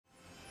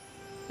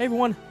Hey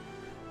everyone,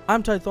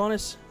 I'm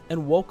Tithonis,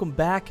 and welcome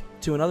back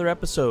to another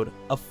episode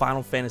of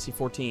Final Fantasy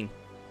XIV.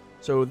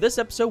 So this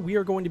episode, we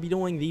are going to be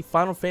doing the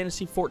Final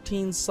Fantasy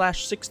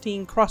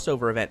XIV/16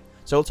 crossover event.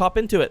 So let's hop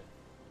into it.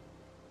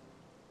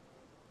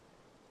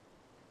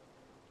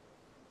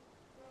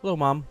 Hello,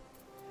 Mom.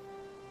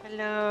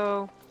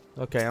 Hello.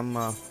 Okay,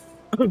 I'm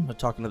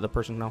talking to the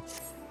person now.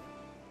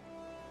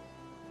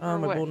 My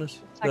what? goodness.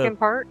 Second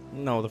part?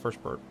 No, the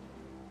first part.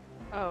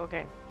 Oh,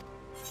 okay.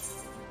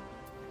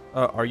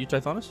 Are you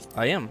Tithonis?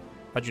 I am.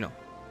 How'd you know?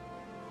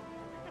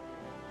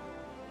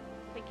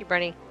 Thank you,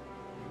 Brenny.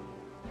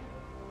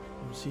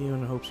 See you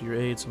in the hopes of your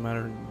aid, some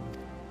matter.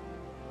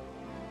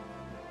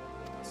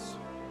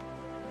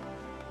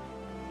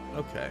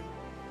 Okay.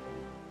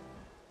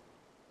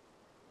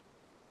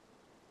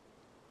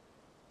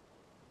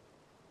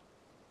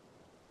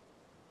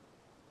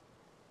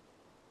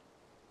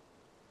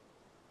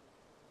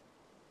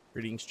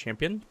 Greetings,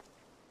 champion.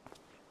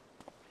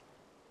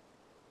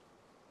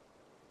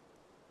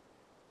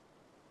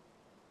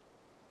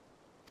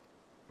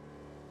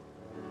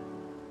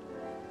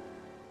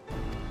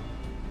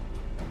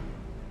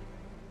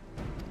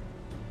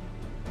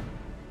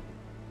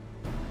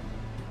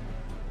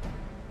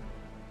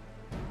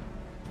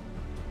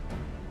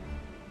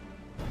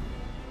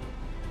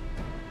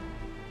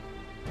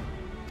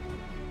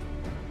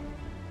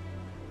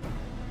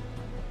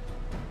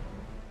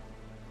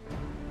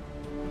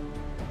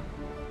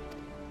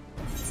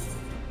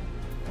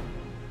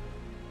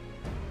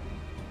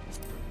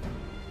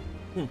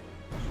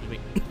 Excuse me.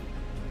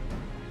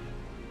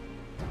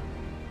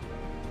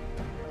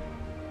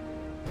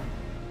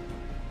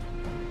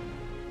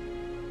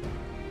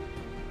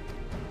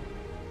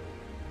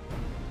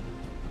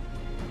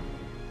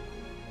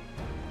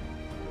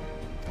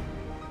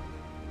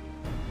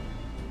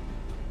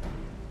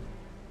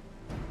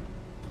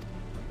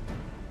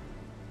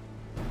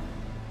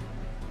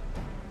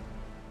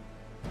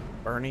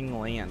 Burning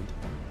land.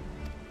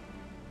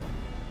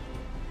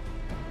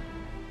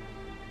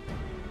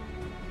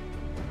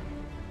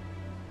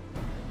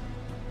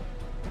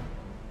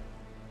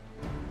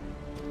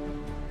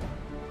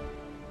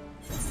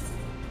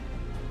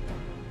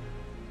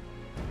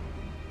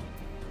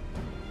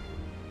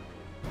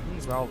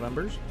 Valve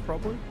members,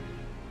 probably.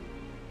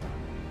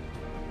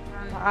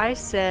 I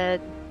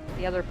said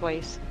the other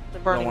place, the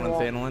Burning One in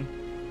Wall. Infernal.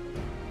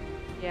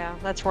 Yeah,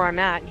 that's where I'm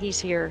at. He's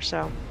here,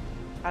 so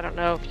I don't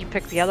know if you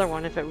picked the other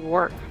one, if it would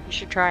work. You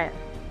should try it.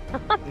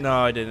 No,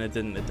 I didn't. It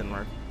didn't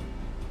work.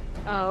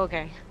 Oh,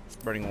 okay.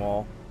 Burning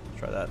wall. Let's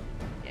try that.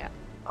 Yeah.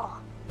 Oh.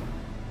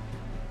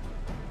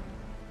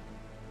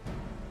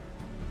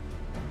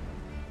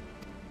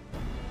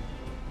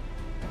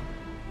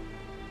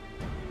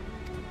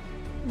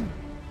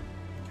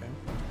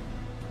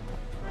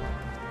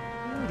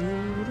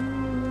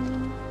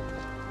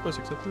 Plus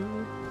accepted.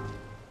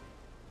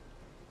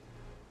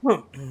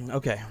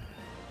 Okay.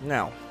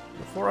 Now,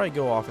 before I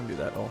go off and do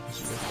that,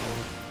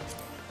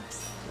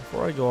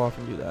 before I go off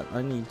and do that,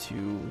 I need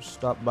to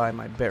stop by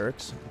my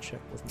barracks and check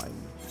with my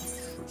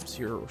troops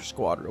here, or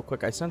squad, real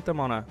quick. I sent them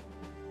on a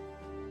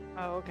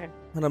Okay.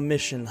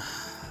 mission.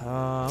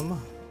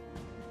 I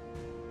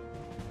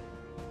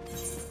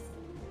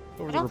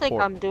don't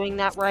think I'm doing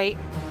that right.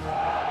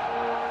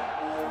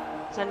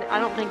 I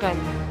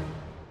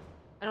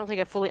don't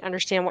think I fully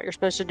understand what you're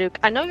supposed to do.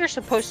 I know you're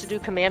supposed to do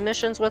command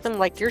missions with them,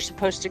 like you're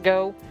supposed to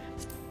go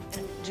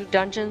and do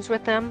dungeons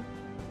with them,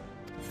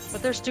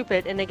 but they're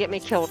stupid and they get me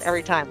killed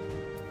every time.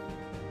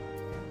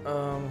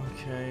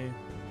 Okay.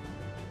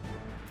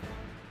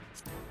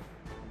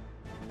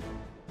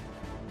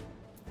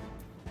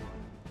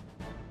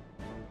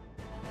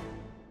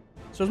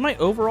 So is my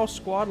overall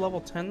squad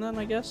level 10 then,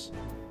 I guess?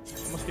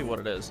 That must be what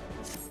it is.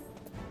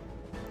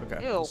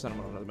 Okay, Ew. I'll send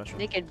them on another mission.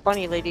 Naked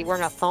bunny lady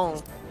wearing a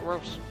thong.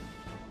 Gross.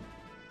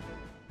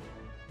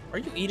 Are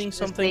you eating This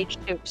something?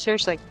 stage two.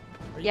 Seriously.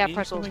 Are you Yeah, eating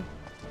pretzels. something?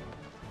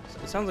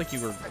 It sounds like you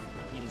were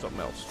eating something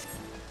else.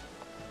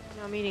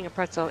 No, I'm eating a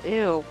pretzel.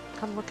 Ew.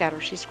 Come look at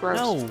her. She's gross.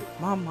 No,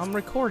 Mom, I'm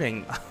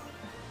recording.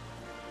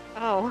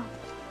 Oh.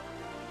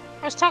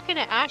 I was talking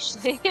to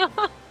Ashley.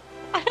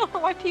 I don't know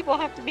why people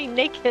have to be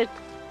naked.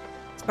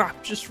 I'm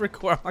just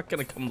recording. I'm not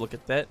gonna come look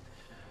at that.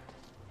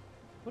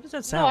 What does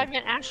that sound? No, I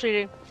meant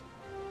Ashley.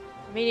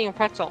 I'm eating a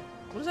pretzel.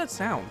 What does that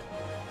sound?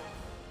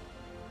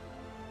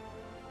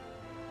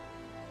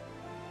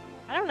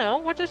 I don't know.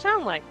 What does it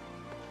sound like?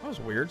 That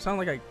was weird. It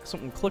sounded like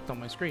something clicked on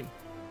my screen.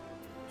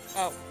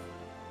 Oh.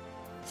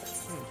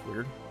 That was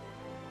weird.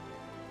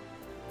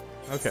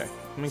 Okay,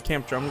 I'm in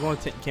Camp. I'm going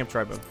to Camp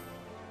Tribo.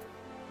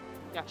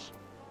 Yes.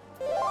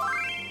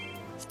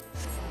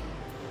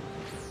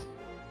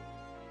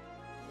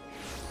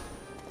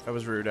 That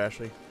was rude,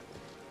 Ashley.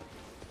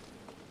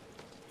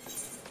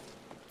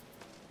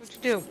 What'd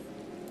you do?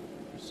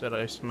 She said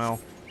I smell.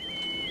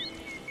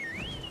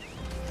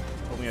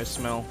 Told me I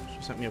smell.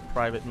 She sent me a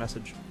private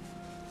message.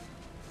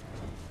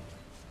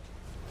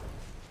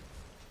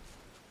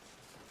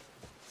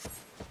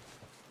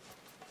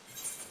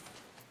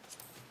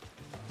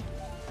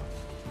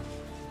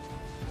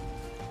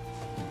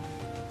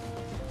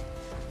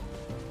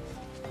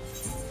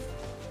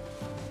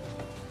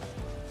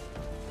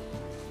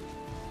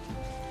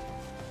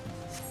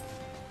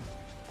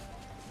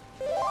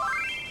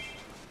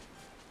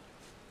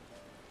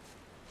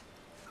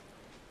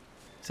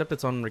 Except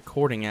it's on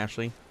recording,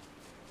 Ashley. You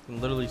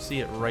can literally see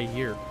it right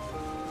here.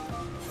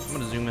 I'm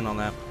gonna zoom in on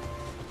that.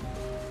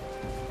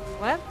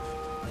 What?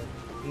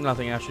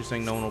 Nothing. Ashley's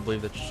saying no one will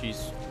believe that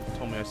she's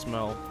told me I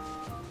smell.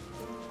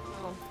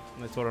 Oh.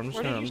 And I told her I'm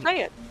just Where did you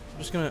say it?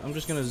 I'm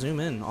just gonna zoom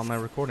in on my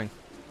recording.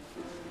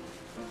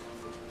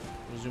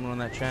 I'm zooming on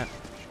that chat.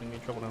 She's gonna be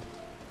in trouble now.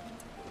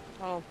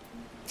 Oh.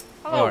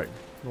 Hello. Alright.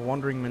 The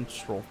Wandering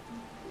Minstrel.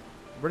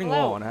 Burning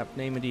Hello. Wall, an apt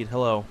name indeed.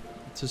 Hello.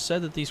 It is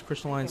said that these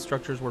crystalline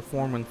structures were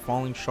formed when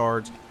falling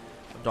shards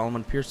of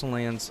Dolomon pierced the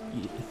land's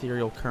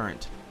ethereal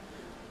current.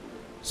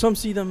 Some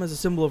see them as a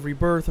symbol of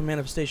rebirth, a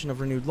manifestation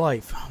of renewed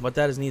life, but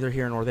that is neither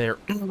here nor there.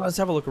 Let's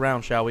have a look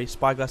around, shall we?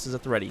 Spyglass is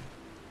at the ready.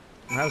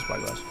 I have a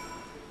spyglass.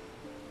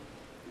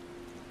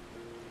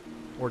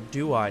 Or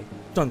do I?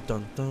 Dun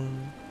dun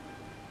dun.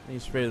 When you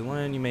survey the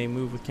land, you may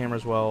move with camera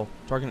as well.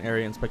 Target an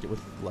area, inspect it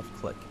with left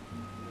click.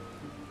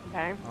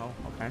 Okay. Oh,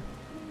 okay.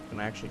 I'm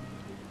actually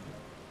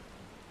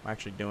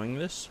doing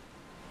this?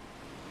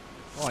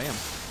 Oh, I am.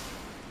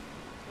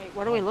 Wait,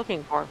 what are we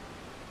looking for?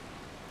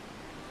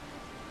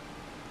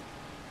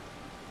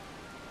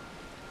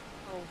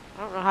 Oh,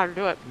 I don't know how to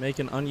do it. Make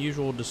an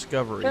unusual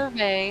discovery.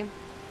 Survey.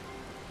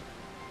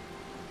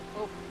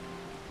 Oh.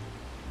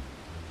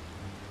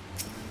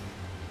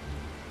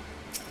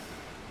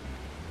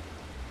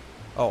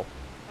 Oh.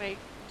 Wait,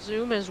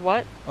 zoom is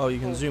what? Oh, you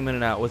can zoom in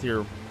and out with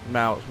your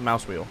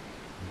mouse wheel.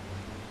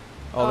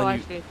 Oh, I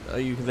then see.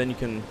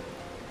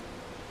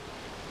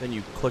 then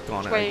you click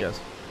on it, Wait. I guess.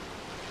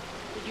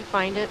 Did you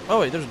find it? Oh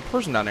wait, there's a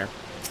person down there.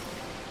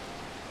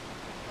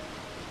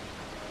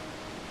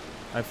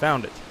 I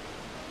found it.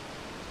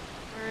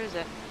 Where is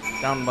it?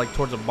 Down like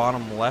towards the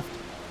bottom left.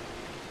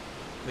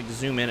 Like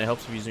zoom in, it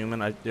helps if you zoom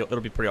in.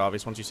 It'll be pretty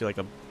obvious once you see like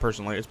a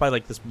person. Like it's by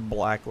like this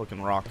black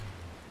looking rock.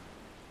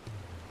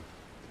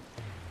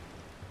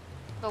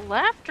 The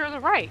left or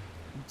the right?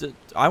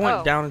 I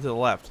went down into the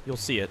left. You'll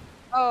see it.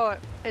 Oh,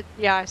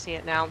 yeah, I see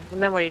it now.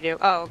 And then what do you do?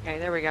 Oh, okay,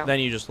 there we go. Then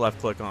you just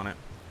left click on it.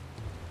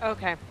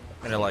 Okay.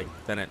 And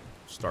then it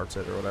starts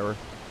it or whatever.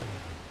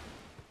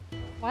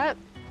 What?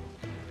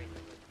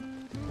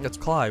 It's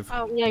Clive.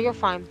 Oh, yeah, you're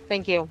fine.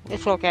 Thank you.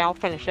 It's okay, I'll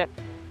finish it.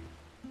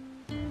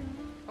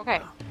 Okay.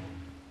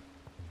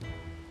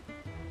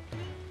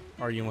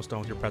 Are you almost done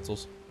with your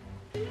pretzels?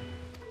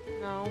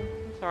 No,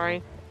 I'm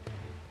sorry.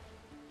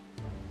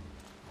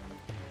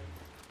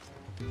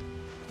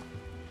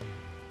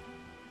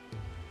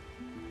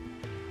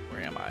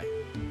 Where am I?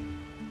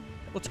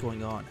 What's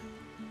going on?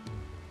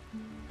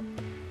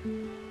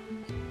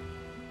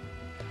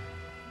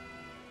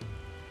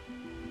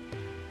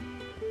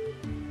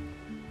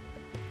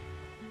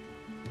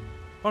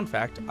 Fun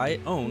fact, I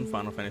own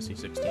Final Fantasy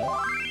XIV.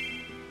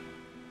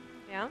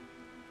 Yeah?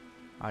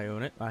 I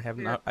own it. I have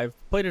not. I've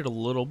played it a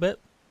little bit.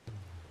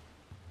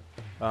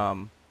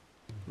 Remember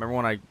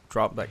when I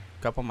dropped that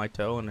cup on my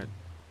toe and it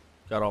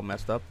got all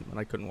messed up and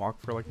I couldn't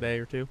walk for like a day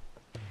or two?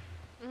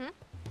 Mm-hmm.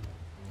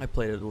 I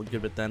played it a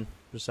good bit then.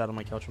 Just sat on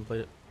my couch and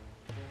played it.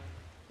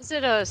 Is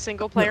it a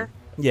single player?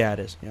 No. Yeah, it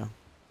is. Yeah.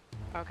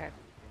 Okay.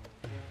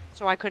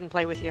 So I couldn't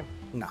play with you?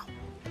 No.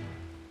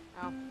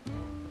 Oh.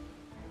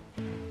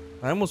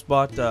 I almost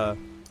bought,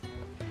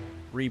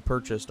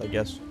 repurchased, I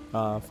guess,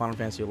 Final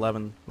Fantasy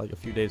XI like a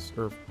few days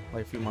or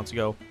like a few months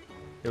ago.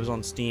 It was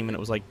on Steam and it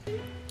was like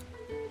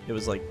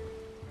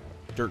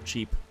dirt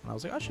cheap. And I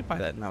was like, I should buy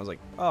that. And I was like,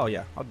 oh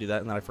yeah, I'll do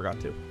that. And then I forgot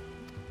to.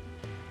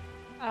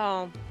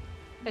 Oh.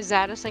 Is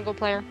that a single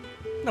player?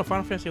 No,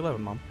 Final Fantasy XI,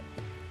 Mom.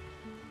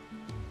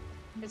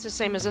 It's the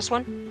same as this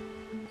one?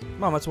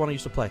 Mom, that's the one I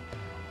used to play.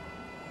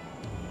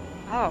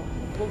 Oh.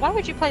 Well, why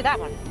would you play that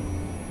one?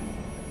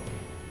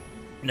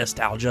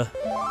 Nostalgia.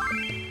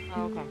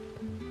 Oh, okay.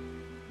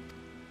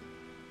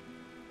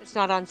 It's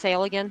not on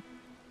sale again?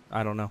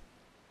 I don't know.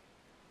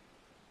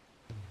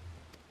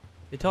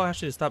 They tell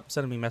Ashley to stop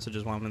sending me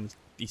messages while I'm in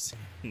these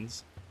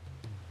scenes.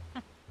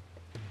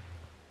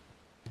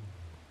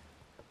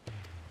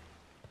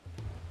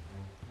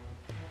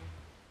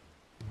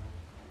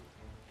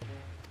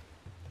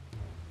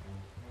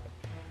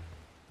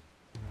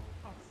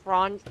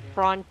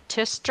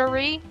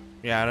 Frontistery?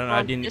 Yeah, I don't know.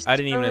 I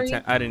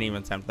didn't even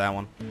attempt that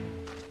one.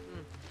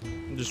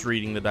 I'm just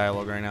reading the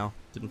dialogue right now.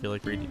 Didn't feel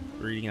like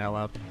reading it out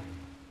loud.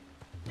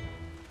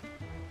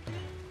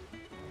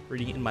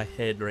 Reading it in my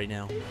head right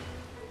now.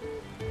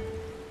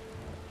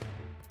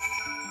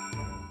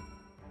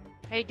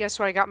 Hey, guess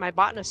what I got my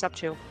botanist up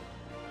to?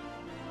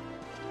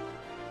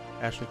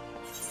 Ashley.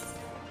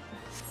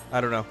 I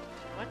don't know.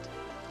 What?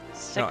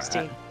 60.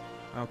 No,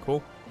 oh,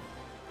 cool.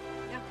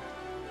 Yeah.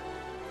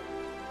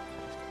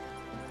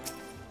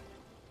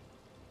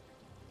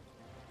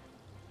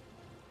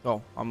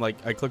 Oh, I'm like,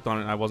 I clicked on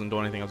it and I wasn't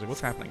doing anything. I was like,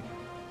 what's happening?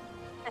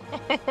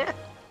 I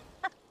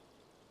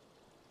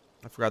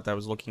forgot that I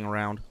was looking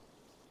around.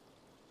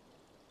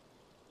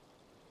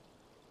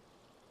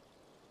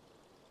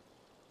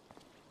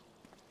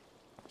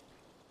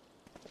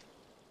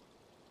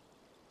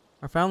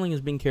 Our foundling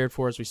is being cared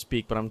for as we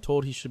speak, but I'm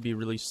told he should be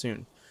released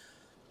soon.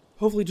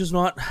 Hopefully just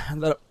not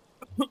that...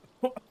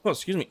 oh,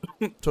 excuse me.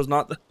 'Twas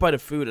not the bite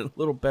of food and a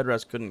little bed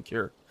rest couldn't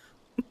cure.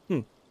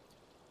 There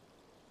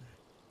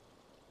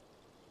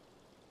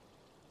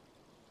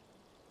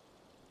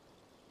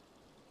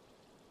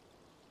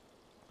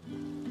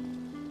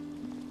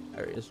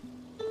he is.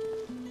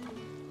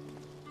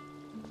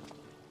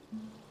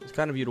 It's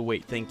kind of you to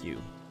wait, thank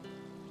you.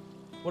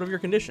 What of your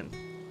condition?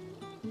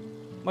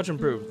 Much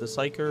improved. The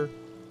psyker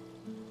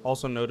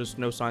also noticed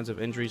no signs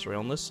of injuries or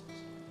illness.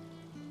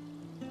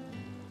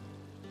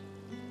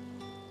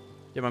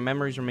 Yet my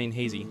memories remain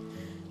hazy.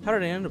 How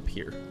did I end up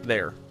here?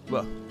 There.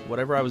 Well,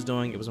 whatever I was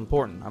doing, it was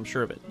important. I'm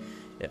sure of it.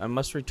 I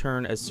must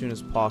return as soon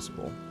as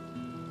possible.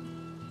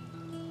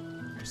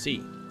 I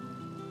see.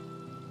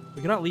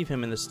 We cannot leave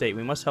him in this state.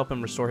 We must help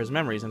him restore his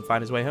memories and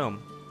find his way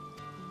home.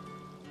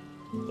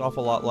 It's an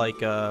awful lot like,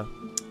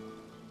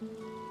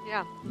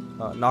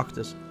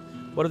 Noctis.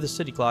 What of the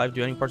city, Clive?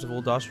 Do any parts of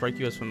Ul'dah strike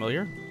you as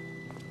familiar?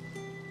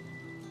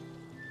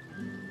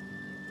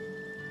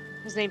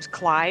 His name's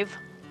Clive.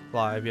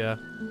 Clive, yeah.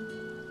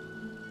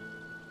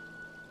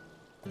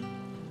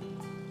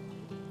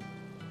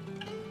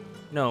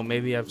 No,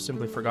 maybe I've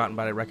simply forgotten,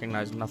 but I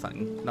recognize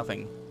nothing.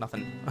 Nothing.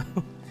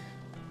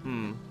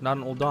 Not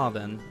an Ul'dah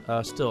then.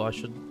 Still, I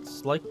should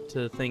like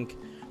to think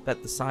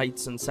that the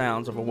sights and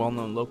sounds of a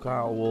well-known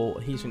locale will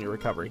hasten your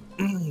recovery.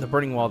 The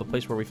Burning Wall, the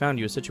place where we found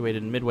you, is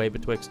situated midway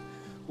betwixt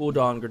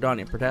Ul'dah and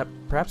Gridania.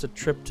 Perhaps a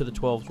trip to the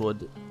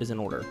Twelveswood is in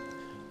order.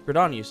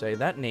 Gridania, you say?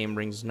 That name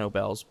rings no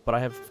bells, but I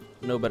have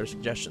no better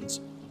suggestions.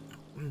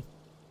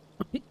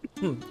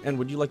 And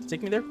would you like to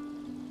take me there?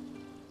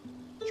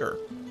 Sure.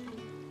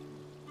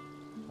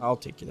 I'll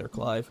take you there,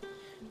 Clive.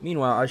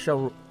 Meanwhile, I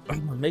shall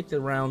make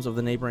the rounds of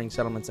the neighboring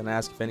settlements and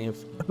ask if any have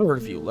heard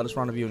of you. Let us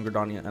rendezvous in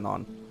Gridania and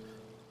on.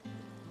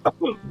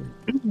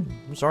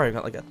 I'm sorry, I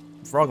got like a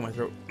frog in my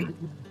throat.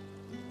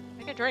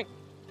 Take a drink.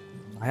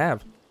 I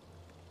have.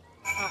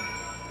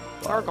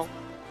 Oh. Gargle.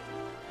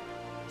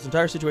 This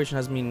entire situation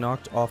has me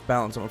knocked off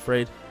balance, I'm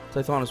afraid.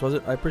 Tithonus, was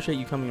it? I appreciate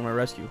you coming to my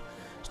rescue.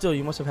 Still,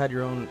 you must have had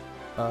your own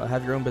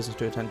business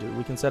to attend to.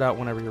 We can set out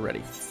whenever you're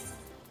ready.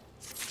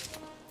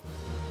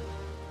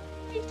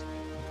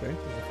 Okay,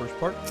 here's the first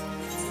part.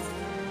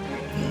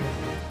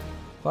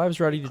 Clive's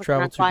ready to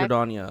travel to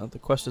Gridania. The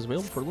quest is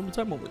available for a limited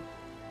time only.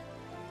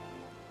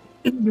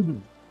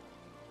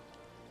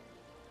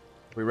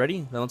 We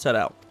ready? Then let's head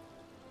out.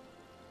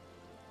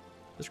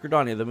 This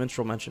Gridania, the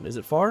minstrel mentioned. Is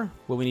it far?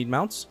 Will we need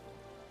mounts?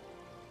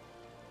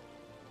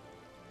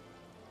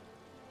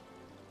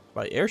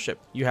 By airship.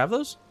 You have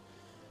those?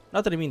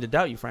 Not that I mean to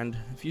doubt you, friend.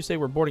 If you say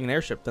we're boarding an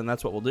airship, then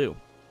that's what we'll do.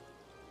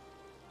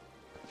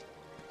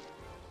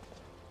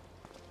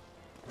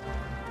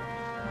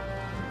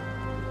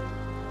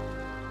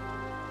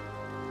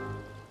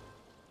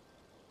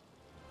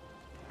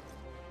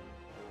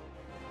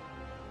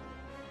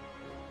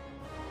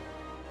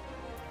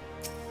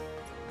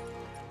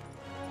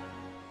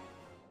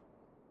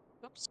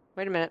 Oops.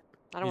 Wait a minute.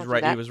 I don't He's want to right.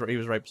 do that. He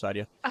was right beside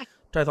you.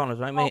 Tithon,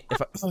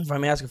 if I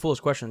may ask a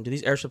foolish question, do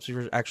these airships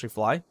actually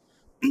fly?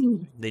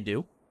 They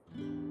do.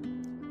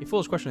 A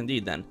foolish question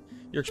indeed. Then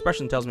your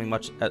expression tells me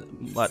much.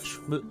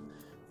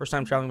 First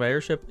time traveling by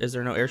airship. Is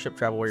there no airship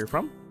travel where you're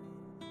from?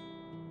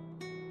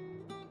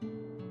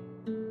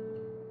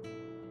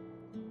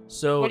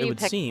 So it would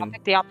seem. I'll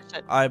pick the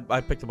opposite. I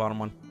picked the bottom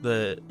one.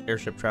 The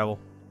airship travel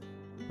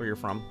where you're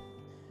from.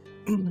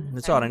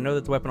 It's odd. I know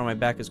that the weapon on my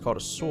back is called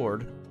a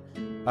sword.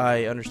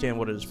 I understand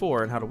what it is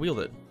for and how to wield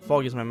it.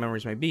 Foggy as my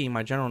memories may be,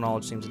 my general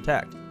knowledge seems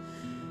intact.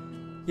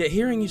 Yet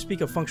hearing you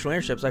speak of functional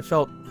airships, I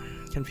felt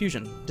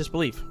confusion,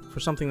 disbelief, for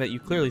something that you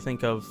clearly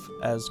think of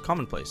as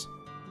commonplace.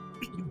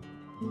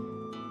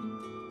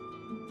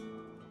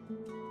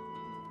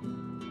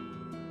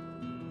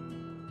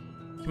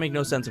 Can make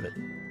no sense of it.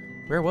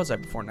 Where was I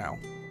before now?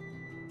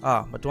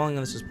 Ah, but dwelling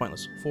on this is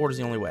pointless. Forward is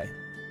the only way.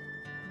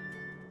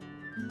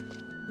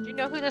 Do you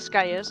know who this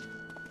guy is?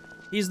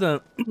 He's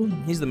the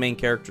main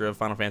character of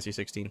Final Fantasy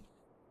XIV.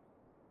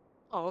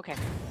 Oh, okay.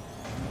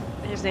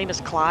 And his name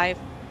is Clive?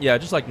 Yeah,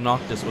 just like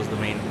Noctis was the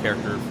main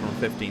character from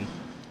 15.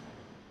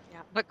 Yeah,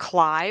 but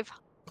Clive?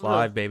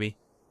 Clive, Ugh. baby.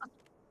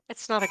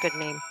 It's not a good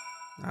name.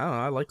 I don't know,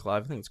 I like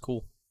Clive. I think it's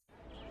cool.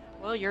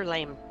 Well, you're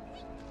lame.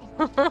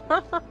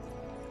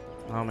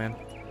 Oh, man.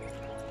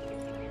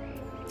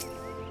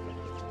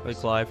 Hey,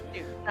 Clive.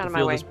 Dude, out of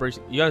my way.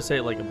 You gotta say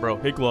it like a bro.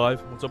 Hey,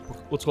 Clive.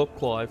 What's up,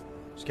 Clive?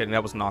 Just kidding,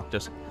 that was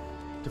Noctis.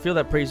 To feel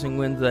that bracing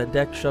wind, the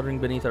deck shuddering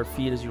beneath our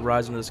feet as you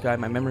rise into the sky,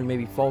 my memory may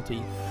be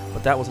faulty,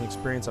 but that was an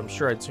experience I'm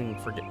sure I'd soon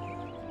forget.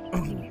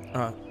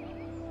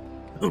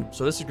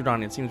 So this is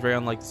Gridania. It seems very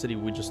unlike the city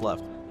we just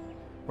left.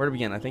 Where to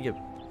begin? I think it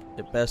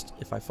best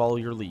if I follow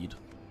your lead.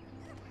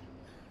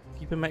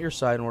 Keep him at your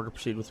side in order to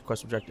proceed with the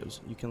quest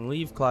objectives. You can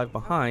leave Clive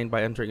behind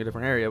by entering a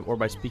different area or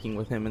by speaking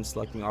with him and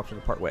selecting the option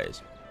to part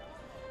ways.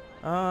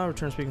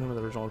 Return speaking with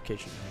the original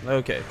location.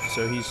 Okay,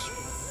 so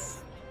he's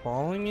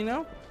following me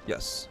now?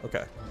 Yes,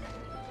 okay.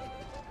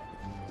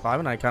 Clive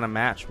and I kind of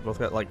match. We both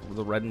got like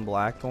the red and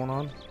black going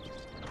on.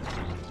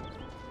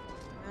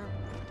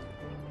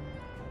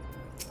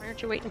 Why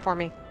aren't you waiting for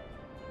me?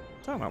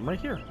 Oh, I'm right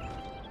here.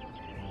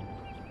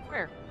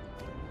 Where?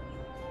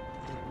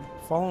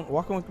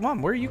 walking with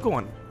Mom. Where are you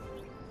going?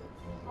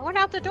 I went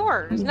out the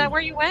door. Isn't that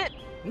where you went?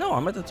 No,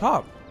 I'm at the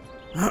top.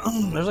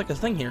 There's like a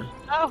thing here.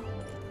 Oh.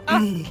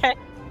 Okay.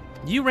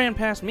 You ran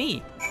past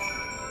me.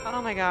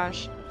 Oh my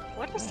gosh.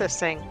 What is this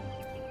thing?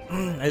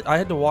 I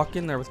had to walk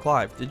in there with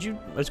Clive.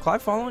 Is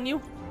Clive following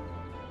you?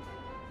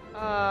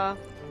 No,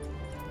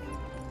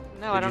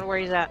 I don't know where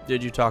he's at.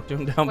 Did you talk to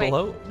him down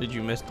below? Did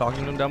you miss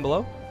talking to him down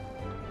below?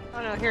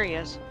 Oh no, here he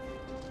is.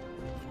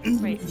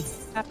 Wait,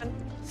 what happened?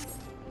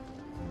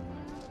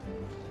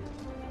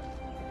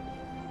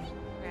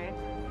 Okay.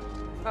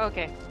 Oh,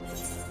 okay.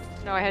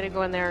 No, I had to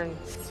go in there and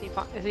see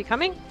if is he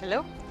coming?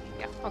 Hello?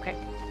 Yeah, okay.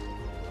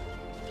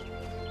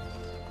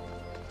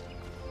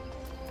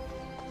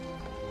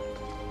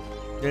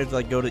 You have to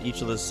like go to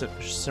each of the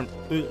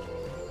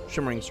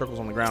shimmering circles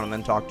on the ground and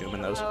then talk to him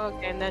in those. Oh,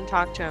 okay, and then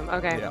talk to him.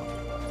 Okay. Yeah.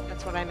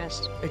 That's what I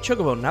missed. A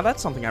chocobo. Now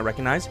that's something I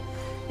recognize.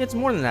 It's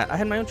more than that. I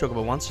had my own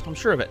chocobo once. I'm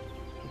sure of it.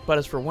 But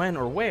as for when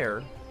or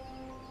where...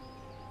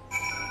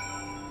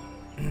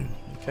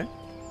 Okay.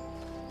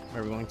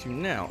 Where are we going to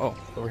now? Oh,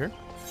 over here.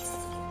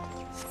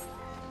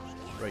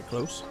 Right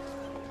close.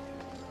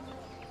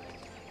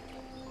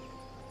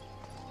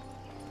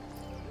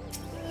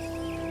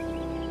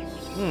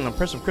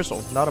 Impressive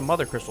crystal. Not a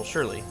mother crystal,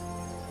 surely.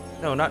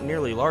 No, not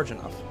nearly large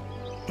enough.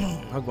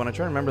 When I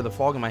try to remember, the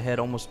fog in my head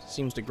almost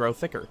seems to grow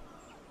thicker.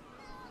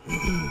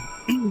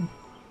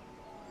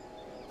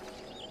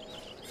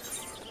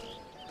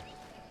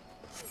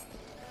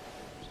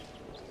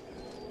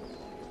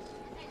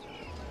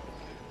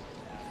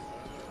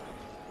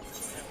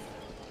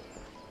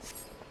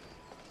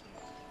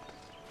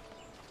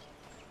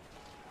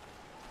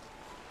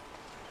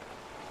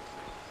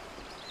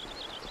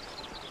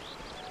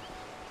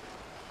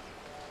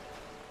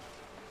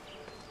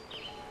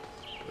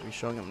 What are you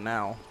showing him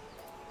now?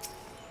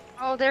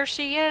 Oh, there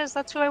she is.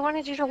 That's who I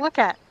wanted you to look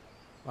at.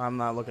 I'm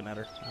not looking at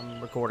her. I'm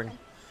recording.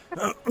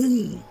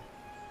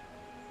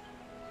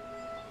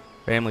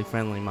 Family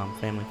friendly, Mom.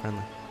 Family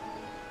friendly.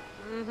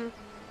 Mm-hmm.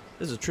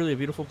 This is truly a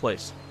beautiful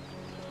place.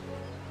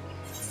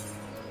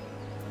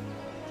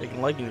 Taking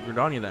a liking to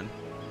Gridania, then.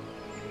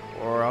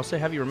 Or I'll say,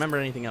 have you remembered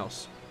anything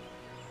else?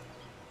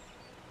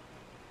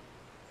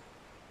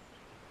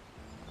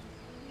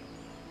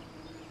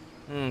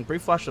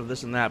 Brief flash of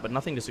this and that, but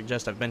nothing to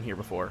suggest I've been here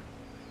before.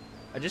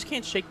 I just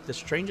can't shake the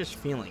strangest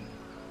feeling.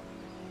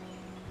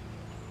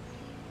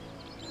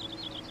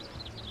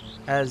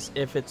 As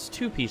if it's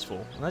too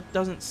peaceful, and that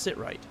doesn't sit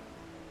right.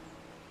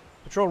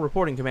 Patrol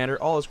reporting,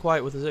 Commander. All is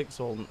quiet with the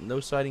Zixel. No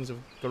sightings of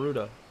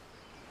Garuda.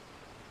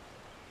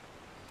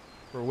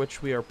 For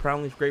which we are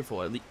proudly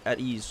grateful. At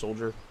ease,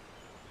 soldier.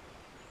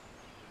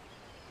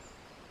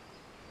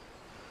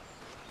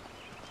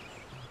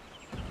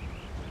 Did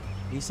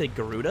he say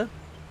Garuda?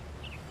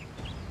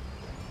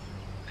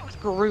 It was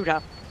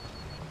Garuda.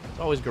 It's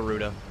always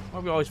Garuda. Why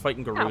are we always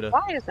fighting Garuda? Yeah,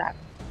 why is that?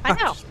 I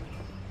know.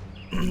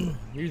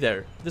 You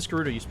there. This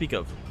Garuda you speak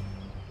of.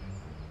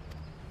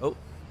 Oh.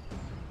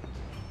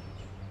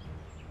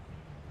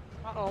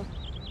 Uh-oh.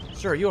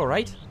 Sir, are you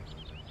alright?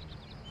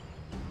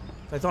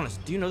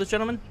 Tithonus, do you know this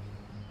gentleman?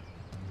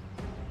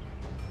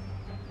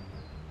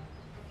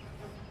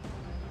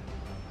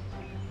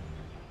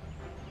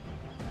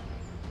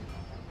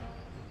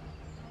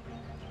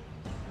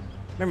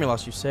 Memory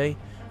loss, you say?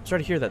 I'm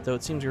sorry to hear that, though.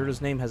 It seems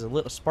Garuda's name has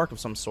a spark of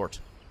some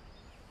sort.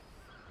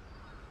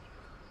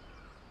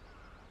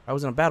 I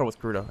was in a battle with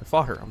Garuda. I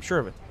fought her. I'm sure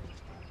of it.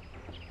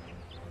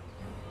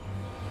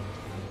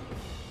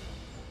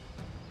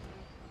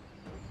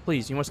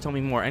 Please, you must tell me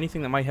more.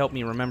 Anything that might help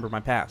me remember my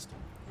past.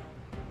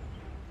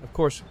 Of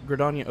course,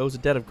 Gridania owes a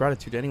debt of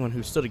gratitude to anyone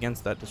who stood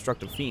against that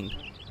destructive fiend.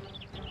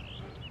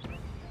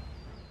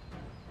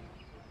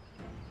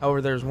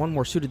 However, there's one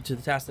more suited to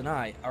the task than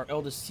I. Our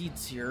eldest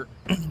seeds here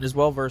is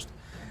well versed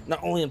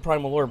not only in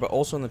primal lore, but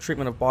also in the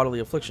treatment of bodily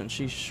affliction.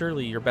 She's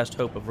surely your best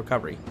hope of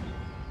recovery.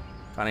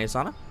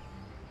 Kane-asana?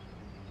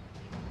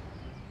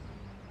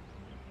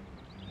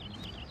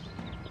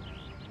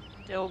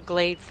 Still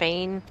Glade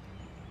Fane.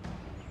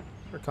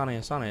 Where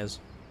Kane-asana is.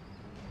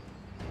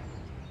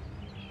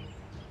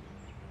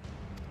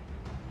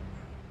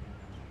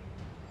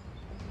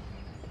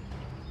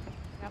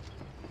 Yep.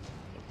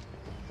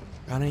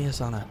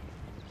 Kane-asana.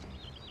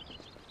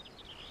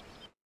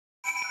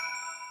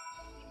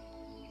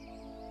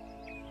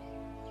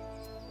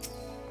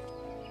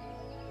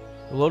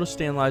 The lotus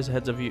stand lies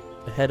ahead of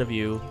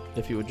you.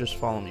 If you would just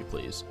follow me,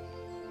 please.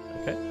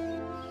 Okay.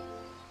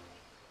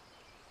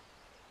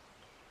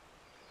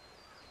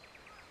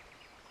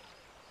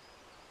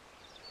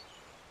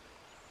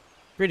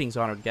 Greetings,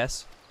 honored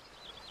guests.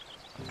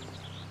 You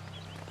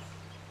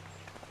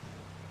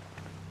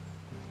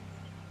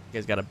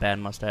guys got a bad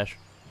mustache.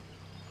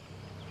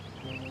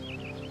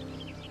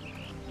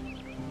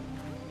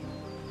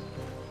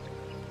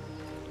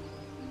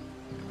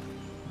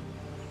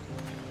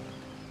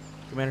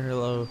 Commander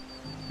Hello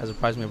has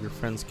apprised me of your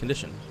friend's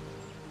condition.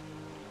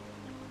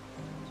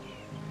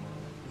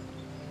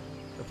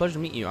 A pleasure to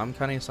meet you. I'm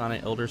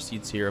Kane-asana, Elder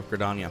Seedseer of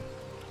Gridania.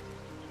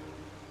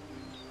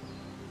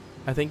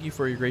 I thank you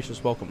for your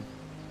gracious welcome.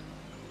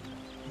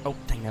 Oh,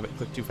 dang it,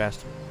 clicked too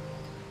fast.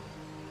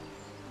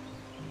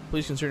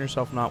 Please concern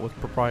yourself not with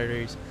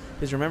proprietaries.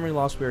 It is your memory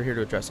loss we are here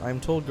to address. I am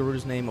told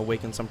Garuda's name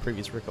awakened some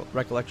previous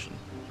recollection.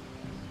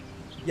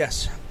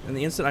 Yes, and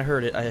the instant I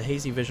heard it, a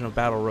hazy vision of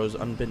battle rose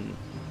unbidden.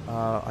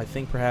 I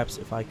think perhaps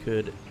if I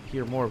could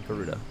hear more of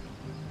Garuda.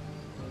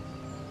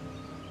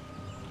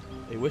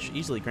 A wish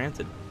easily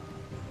granted.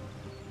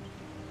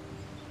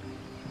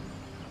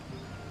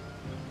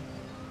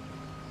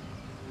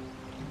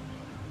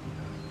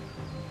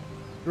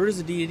 Garuda is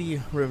a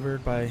deity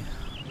revered by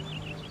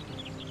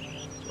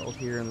all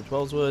here in the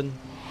Twelveswood.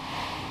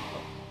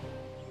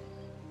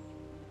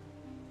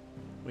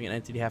 Being an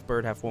entity half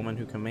bird, half woman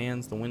who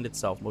commands the wind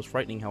itself. Most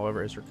frightening,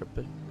 however, is her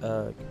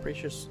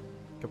capricious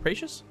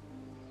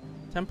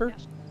temper,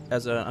 Yes.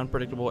 as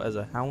unpredictable as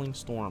a howling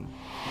storm.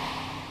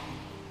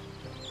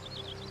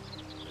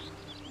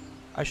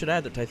 I should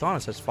add that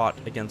Tithonus has fought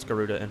against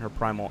Garuda in her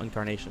primal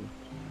incarnation.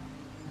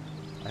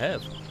 I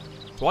have.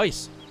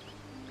 Twice.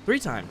 3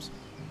 times.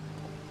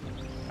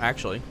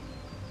 Actually.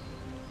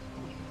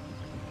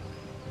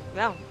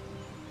 Yeah.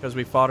 Because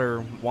we fought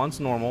her once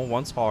normal,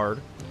 once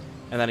hard,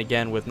 and then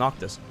again with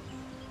Noctis.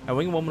 A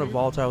winged woman of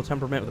volatile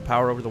temperament with the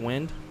power over the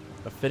wind.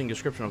 A fitting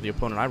description of the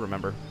opponent I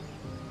remember.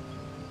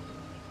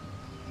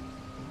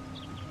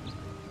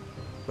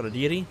 But a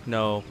deity?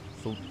 No.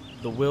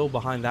 The will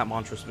behind that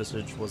monstrous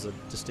visage was a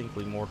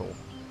distinctly mortal.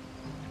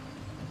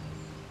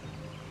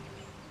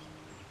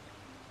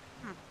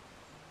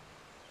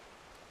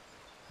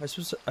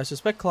 I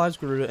suspect Clive's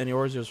Garuda and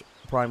Eorzur's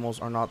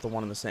primals are not the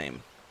one and the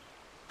same.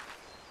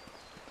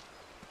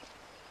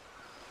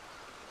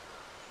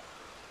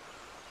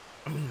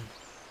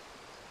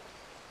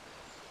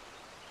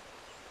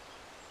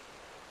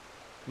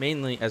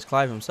 Mainly as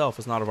Clive himself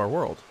is not of our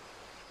world.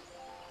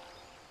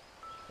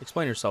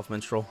 Explain yourself,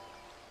 minstrel.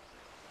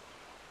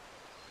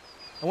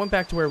 I went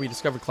back to where we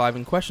discovered Clive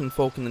and questioned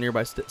folk in the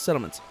nearby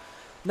settlements.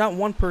 Not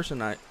one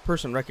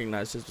person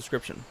recognized his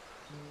description.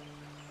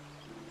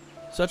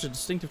 Such a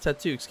distinctive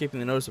tattoo, escaping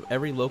the notice of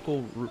every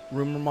local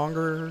rumor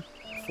monger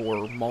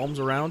for malms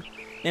around,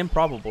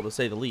 improbable to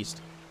say the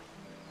least.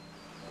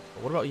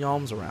 But what about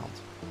yalms around?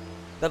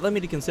 That led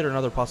me to consider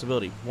another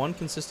possibility, one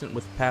consistent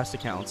with past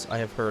accounts I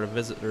have heard of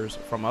visitors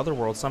from other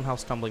worlds somehow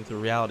stumbling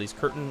through reality's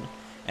curtain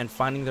and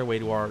finding their way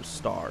to our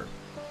star.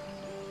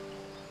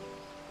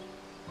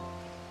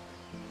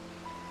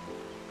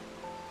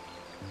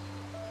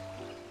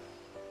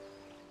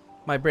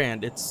 My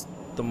brand, it's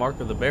the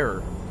mark of the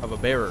bearer, of a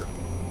bearer.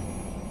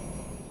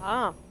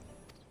 Ah.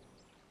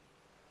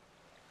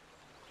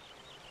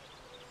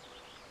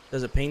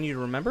 Does it pain you to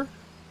remember?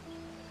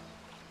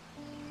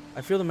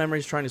 I feel the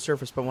memories trying to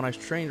surface, but when I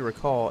strain to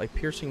recall, a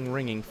piercing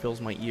ringing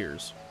fills my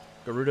ears.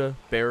 Garuda,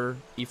 bearer,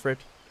 Ifrit.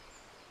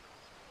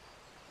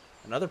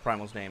 Another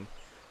primal's name.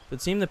 It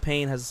would seem the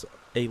pain has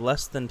a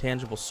less than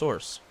tangible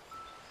source.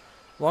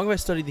 Long have I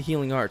studied the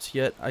healing arts,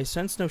 yet I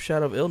sense no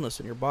shadow of illness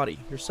in your body.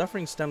 Your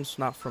suffering stems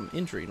not from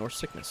injury nor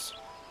sickness.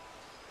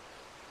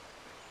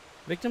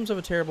 Victims of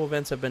a terrible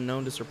events have been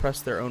known to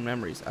suppress their own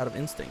memories out of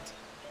instinct.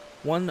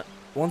 One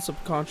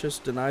subconscious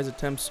denies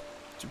attempts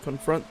to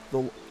confront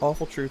the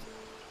awful truth,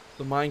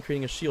 the mind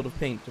creating a shield of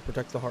pain to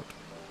protect the heart.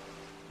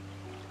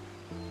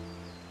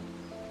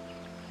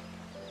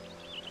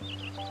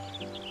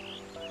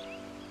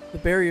 The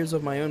barriers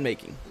of my own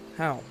making.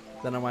 How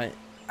then am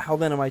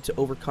I to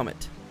overcome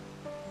it?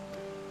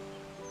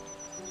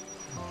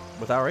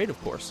 With our aid, of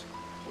course.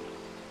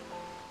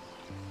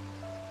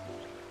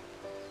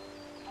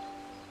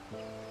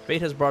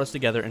 Fate has brought us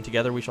together, and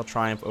together we shall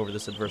triumph over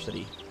this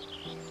adversity.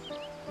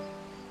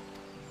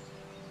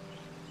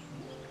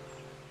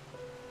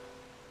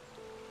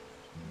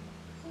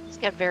 He's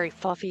got very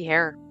fluffy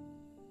hair.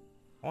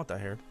 I want that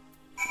hair.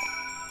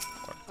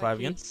 Clive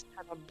again. He's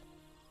kind of a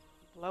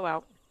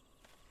blowout.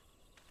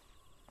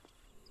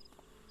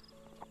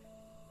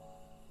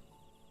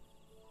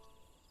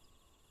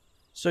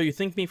 So you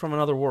think me from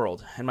another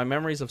world, and my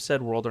memories of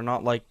said world are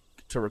not like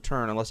to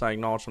return unless I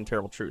acknowledge some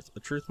terrible truth, a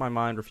truth my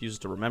mind refuses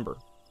to remember.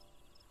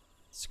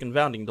 It's a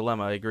confounding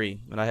dilemma, I agree,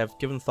 and I have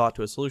given thought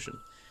to a solution.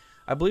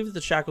 I believe that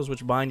the shackles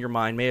which bind your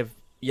mind may have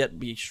yet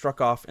be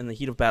struck off in the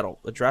heat of battle,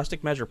 a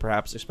drastic measure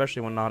perhaps,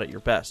 especially when not at your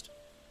best.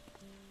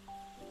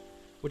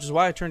 Which is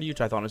why I turn to you,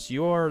 Tithonus.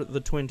 You are the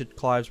twin to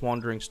Clive's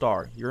wandering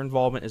star. Your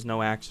involvement is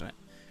no accident.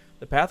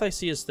 The path I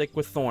see is thick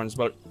with thorns,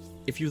 but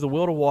if you've the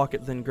will to walk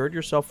it, then gird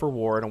yourself for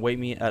war and await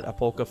me at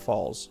Apolka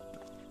Falls.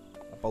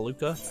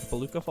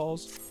 Apolka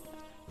Falls?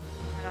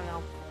 I don't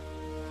know.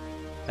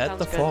 At Sounds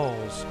the good.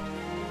 falls.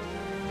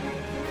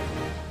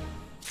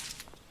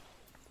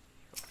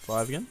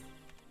 Clive again?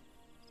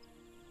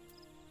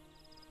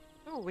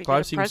 Oh, we Clive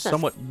get a seems present.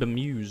 somewhat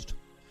bemused.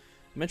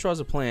 Mitchell has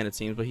a plan, it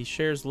seems, but he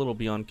shares little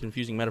beyond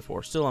confusing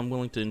metaphor. Still, I'm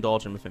willing to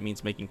indulge him if it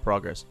means making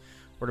progress.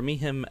 Or to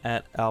meet him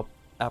at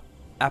Apkula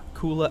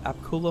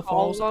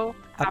Falls?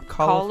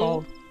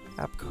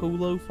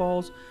 Apkula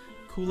Falls?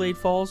 Kool-Aid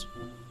Falls?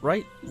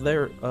 Right?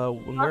 There,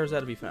 where is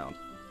that to be found?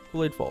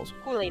 Kool-Aid Falls.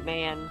 Kool-Aid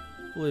Man.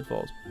 Kool-Aid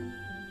Falls.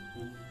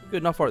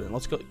 Good, not far then.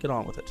 Let's get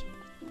on with it.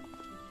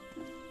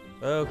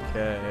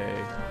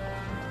 Okay.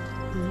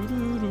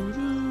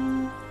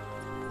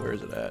 Where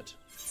is it at?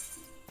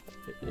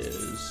 It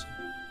is.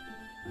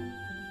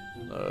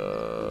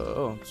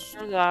 Oh.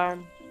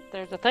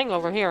 There's a thing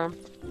over here.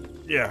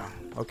 Yeah.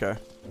 Okay.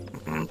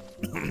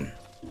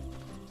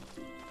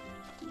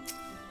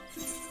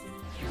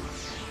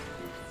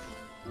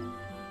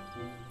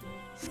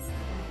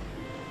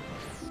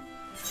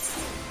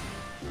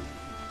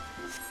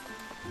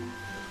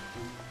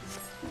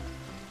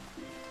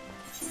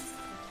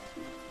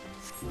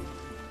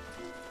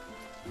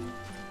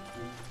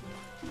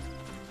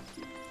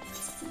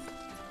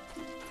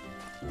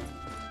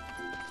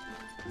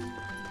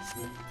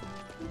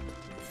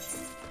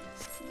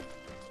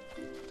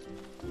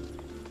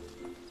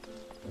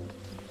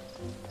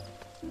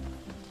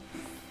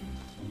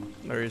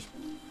 There he is.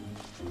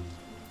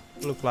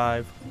 Look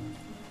live.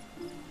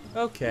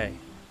 Okay.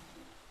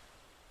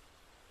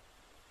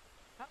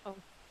 Uh-oh.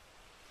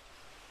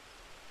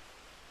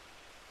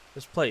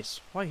 This place.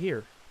 Why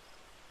here?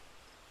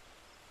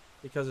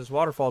 Because this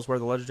waterfall is where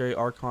the legendary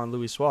Archon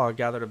Louis Soir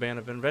gathered a band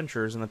of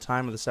adventurers in the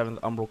time of the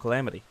 7th Umbral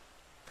Calamity.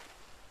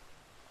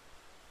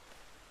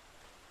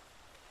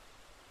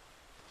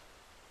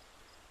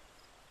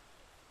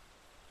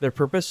 Their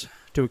purpose?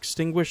 To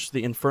extinguish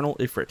the infernal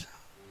Ifrit.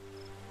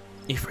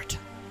 Ifrit.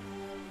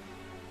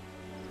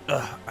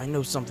 Ugh, I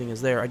know something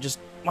is there.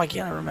 Why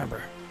can't I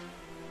remember?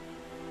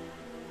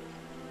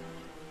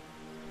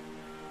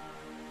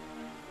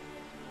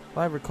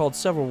 Clive recalled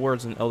several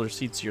words in Elder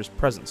Seedsier's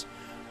presence,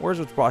 words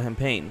which brought him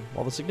pain.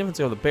 While the significance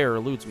of the bear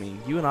eludes me,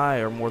 you and I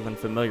are more than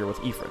familiar with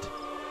Ifrit.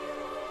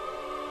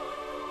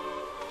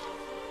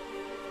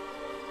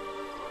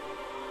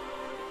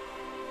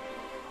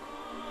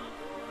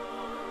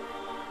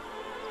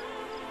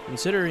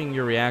 Considering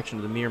your reaction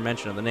to the mere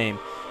mention of the name,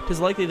 it is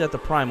likely that the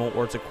primal,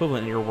 or its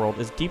equivalent in your world,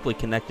 is deeply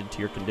connected to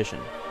your condition.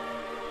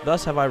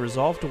 Thus have I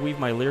resolved to weave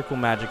my lyrical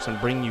magics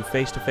and bring you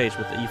face to face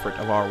with the Ifrit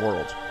of our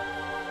world.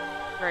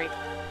 Right.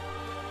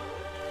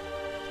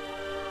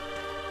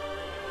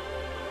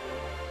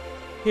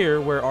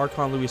 Here, where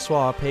Archon Louis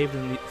Soir paved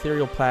an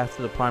ethereal path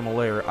to the primal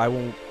lair, I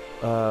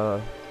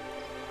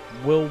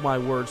will my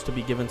words to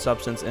be given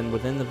substance, and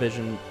within the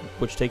vision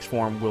which takes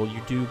form will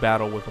you do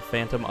battle with the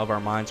phantom of our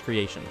mind's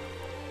creation.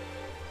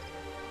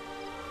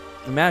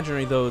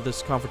 Imaginary though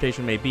this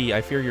confrontation may be,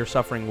 I fear your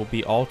suffering will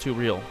be all too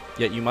real,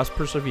 yet you must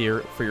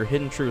persevere, for your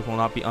hidden truth will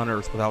not be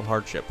unearthed without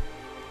hardship.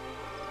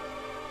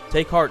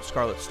 Take heart,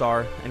 Scarlet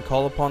Star, and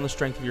call upon the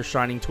strength of your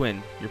shining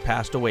twin. Your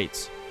past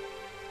awaits.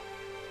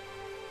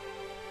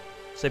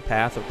 Say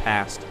path or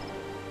past?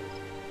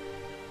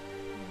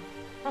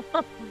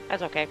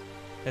 That's okay.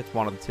 It's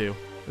one of the two.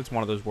 It's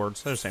one of those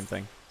words. They're the same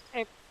thing.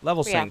 Hey,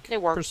 Level yeah, sync.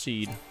 it works.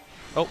 Proceed.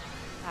 Oh.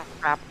 Ah,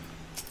 crap.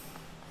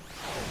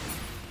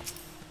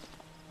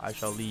 I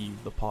shall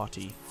leave the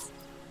party.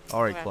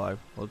 Alright, Okay. Clive.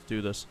 Let's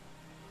do this.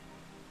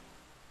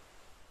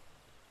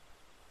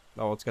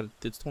 Oh, it's doing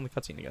the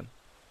cutscene again.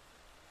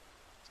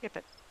 Skip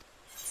it.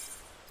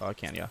 Oh, I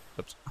can, yeah.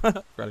 Oops.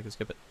 Forgot I could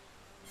skip it.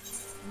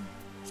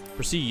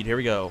 Proceed. Here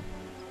we go.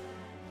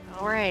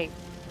 Alright.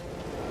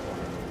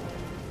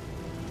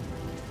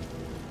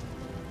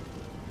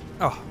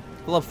 Oh,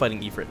 I love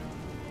fighting Ifrit.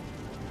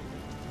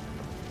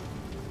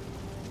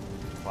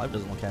 Clive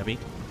doesn't look happy.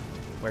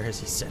 Where has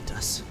he sent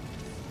us?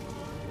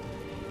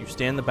 You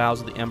stand the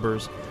boughs of the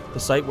embers, the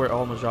site where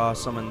Al Majah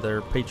summoned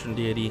their patron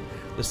deity,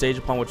 the stage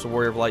upon which the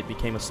Warrior of Light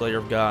became a slayer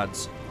of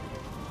gods.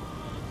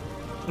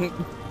 You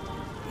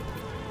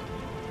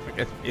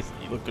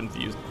look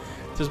confused.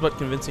 'Tis but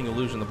convincing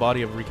illusion, the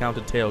body of a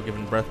recounted tale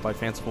given breath by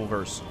fanciful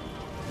verse.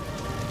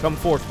 Come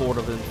forth, Lord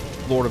of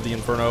the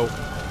Inferno.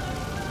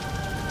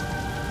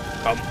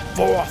 Come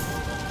forth!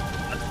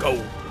 Let's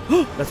go!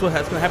 That's gonna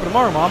happen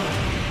tomorrow, Mom!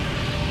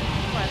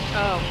 What?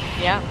 Oh,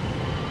 yeah.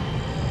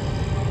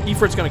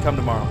 Ifrit's gonna come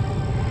tomorrow.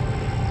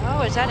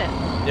 Oh, is that it?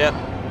 Yep.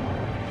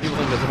 People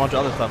think there's a bunch of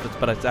other stuff,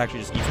 but it's actually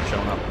just Ifrit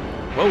showing up.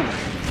 Whoa!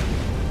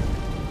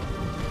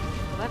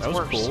 Well, that's That was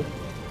worse. cool.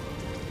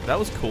 That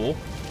was cool.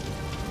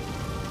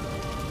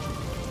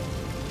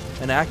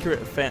 An accurate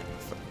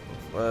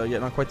yeah,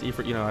 not quite the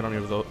Ifrit, you know, I don't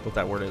even know what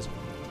that word is.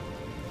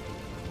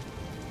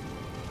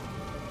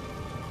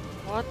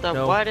 What the?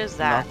 No, what is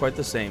that? Not quite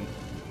the same.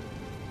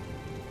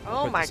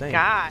 Oh quite my the same.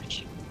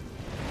 gosh.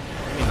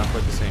 I mean, not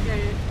quite the same.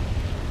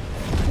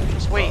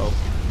 Just wait. Uh-oh.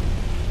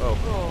 Oh.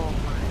 Oh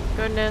my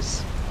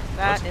goodness.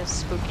 That is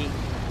spooky.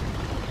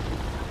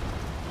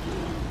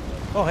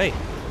 Oh, hey.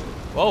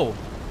 Whoa.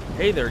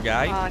 Hey there,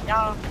 guy.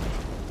 Yeah.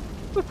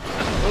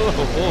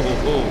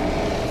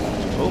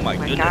 Oh my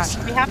goodness. Gosh.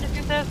 Do we have to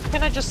do this?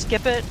 Can I just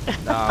skip it?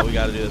 Nah, we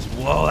gotta do this.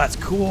 Whoa, that's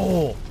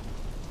cool.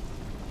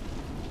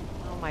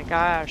 Oh my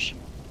gosh.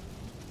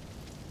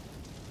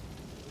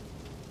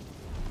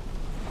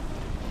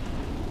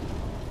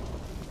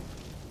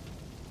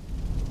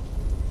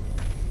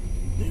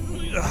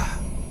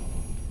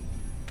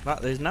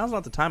 Now's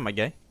not the time, my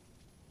guy.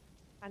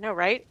 I know,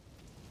 right?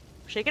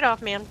 Shake it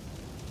off, man.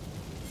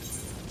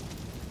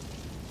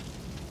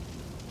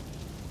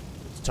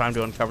 It's time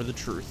to uncover the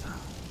truth.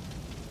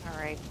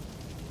 Alright.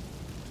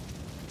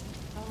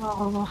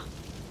 Oh.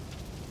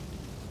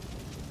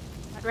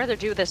 I'd rather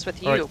do this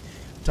with you. All right,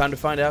 time to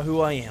find out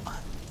who I am.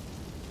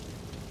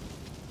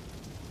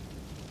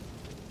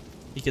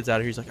 He gets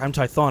out of here. He's like, I'm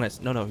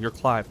Tithonus. No, you're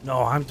Clive.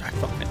 No, I'm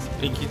Tithonus.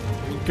 He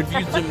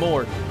confuses him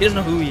more. He doesn't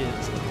know who he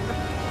is.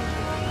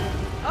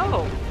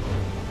 Oh.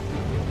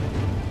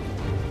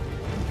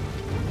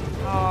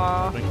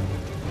 Aww.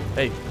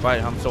 Hey,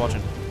 quiet. I'm still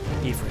watching.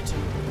 Ifrit.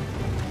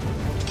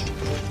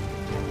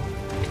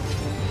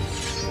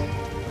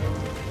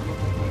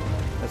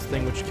 That's the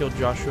thing which killed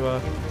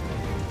Joshua.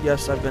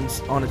 Yes, I've been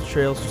on its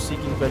trails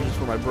seeking vengeance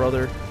for my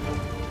brother.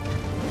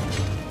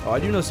 Oh, I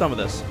do know some of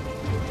this.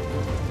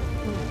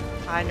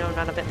 I know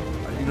none of it.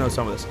 I do know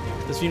some of this.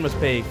 This fiend must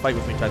pay. Fight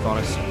with me,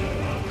 Tithonus.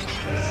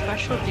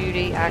 Special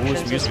duty actions Ooh,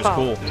 this music as is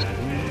follows. cool.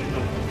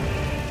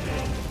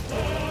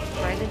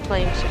 Rise in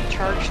flames to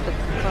charge the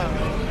foe.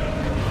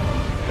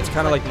 It's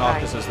kind of like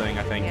Noctis's thing,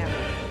 I think. Yeah.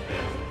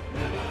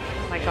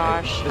 Oh my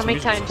gosh. This How many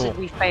music's times cool. did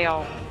we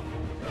fail?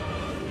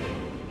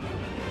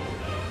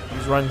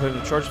 Use rising flame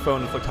to charge the foe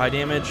and inflict high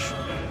damage.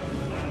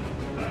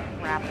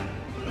 Crap.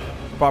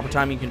 Proper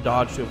timing, you can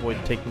dodge to avoid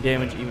taking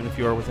damage, even if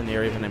you are within the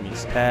area of an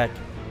enemy's attack.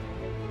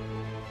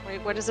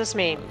 Wait, what does this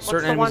mean?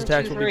 Certain What's enemies' the 1,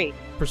 attacks 2, will 3? be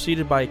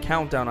preceded by a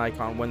countdown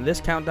icon. When this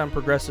countdown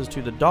progresses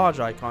to the dodge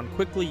icon,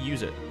 quickly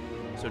use it.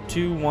 So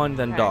 2, 1,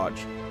 then Okay.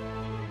 dodge.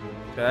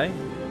 Okay?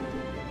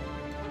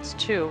 It's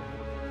 2.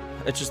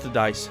 It's just the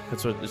dice.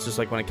 It's just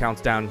like when it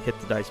counts down, hit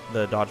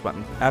the dodge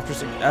button.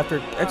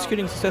 After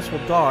executing successful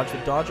dodge, the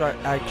dodge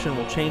action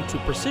will change to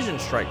precision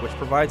strike, which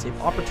provides an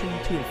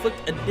opportunity to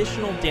inflict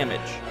additional damage.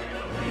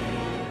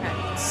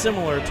 Okay.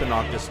 Similar to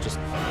Noctis, just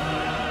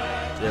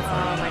different.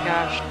 Oh my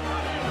gosh.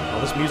 Oh,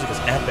 this music is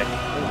epic.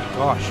 Oh my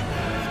gosh. I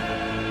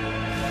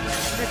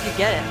wonder if you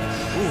get it.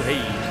 Ooh,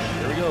 hey,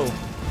 there we go.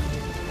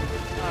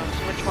 Oh,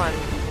 so which one?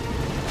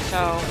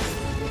 So.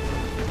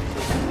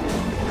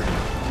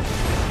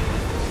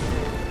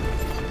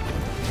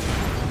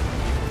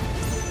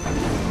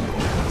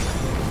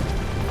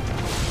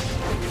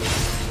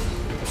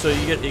 So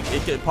you get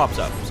it pops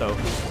up, so it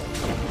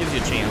gives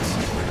you a chance.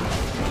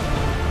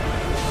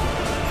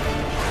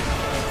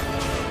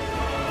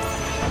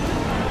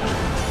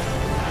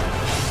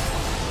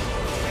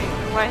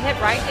 Do I hit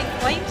right in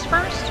flames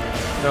first?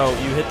 No,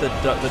 you hit the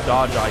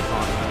dodge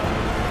icon.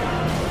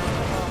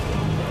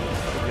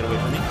 Get away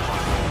from me. I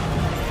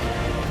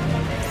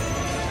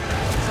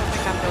don't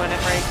think I'm doing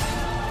it right.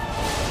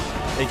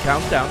 It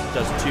counts down,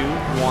 does 2,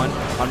 1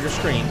 on your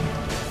screen,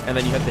 and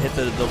then you have to hit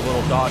the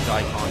little dodge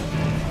icon.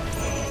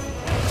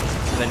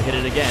 And then hit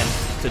it again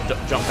to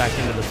jump back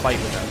into the fight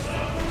with them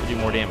to do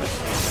more damage.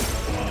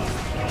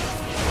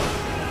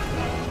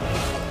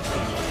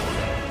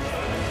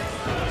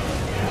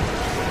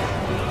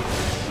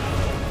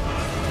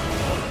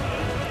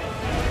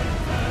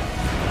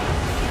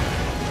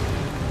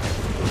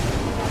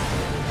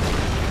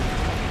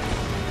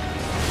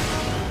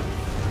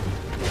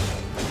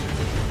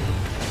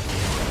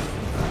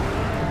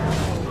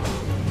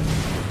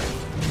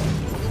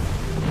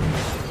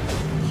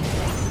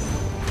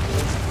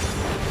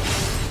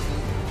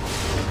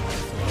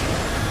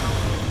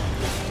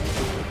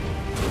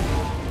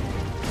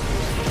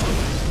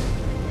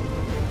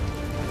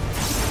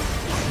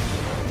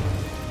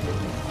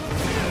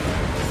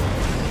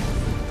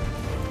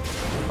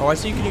 Oh, I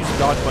see you can use the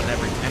dodge button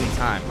any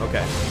time.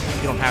 Okay.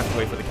 You don't have to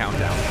wait for the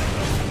countdown.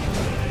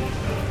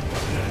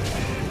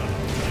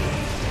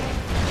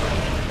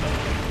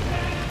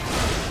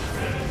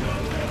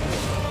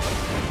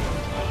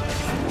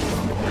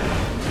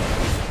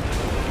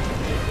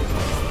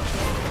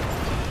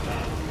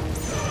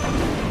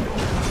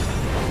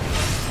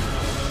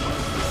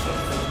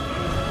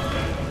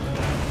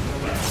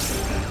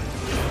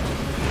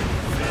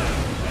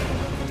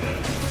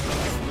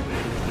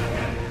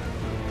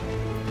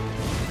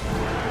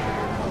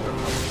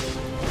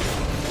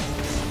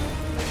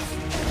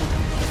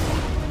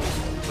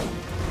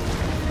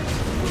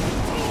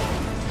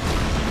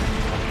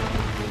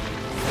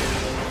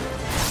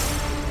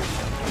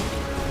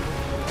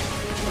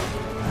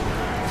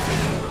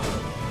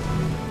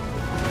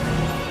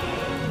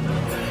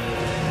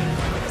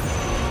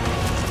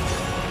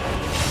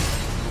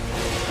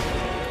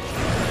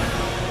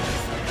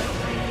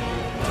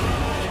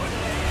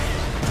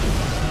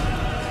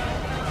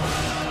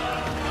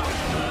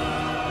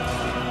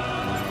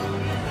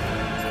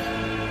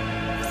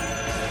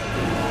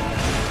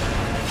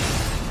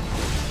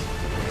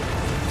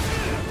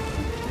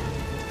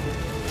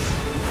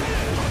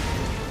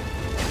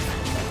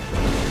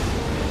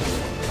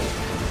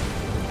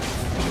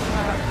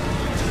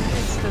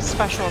 It's the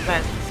special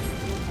event.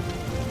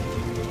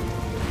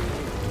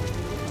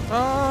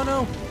 Oh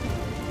no.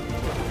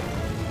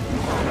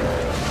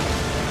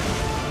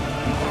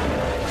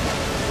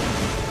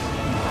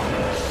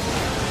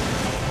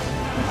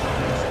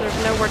 There's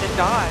nowhere to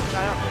dodge. I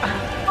don't.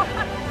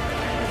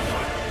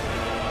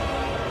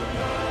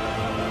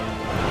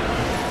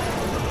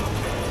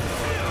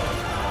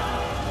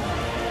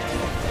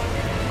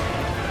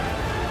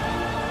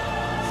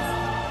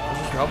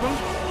 Help him?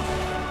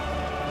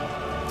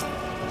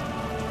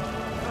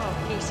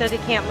 He said he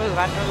can't move.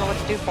 I don't know what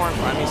to do for him.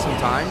 Buy me some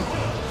time.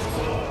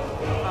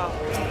 Oh.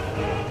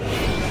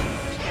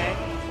 Okay.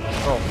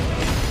 Oh.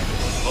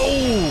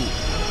 Oh!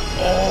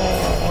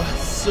 Oh,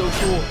 that's so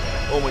cool.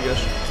 Oh my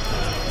gosh.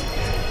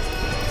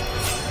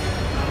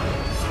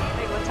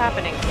 Wait, what's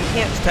happening? You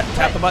can't... Just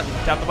tap the button.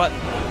 Tap the button.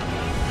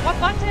 What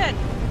button?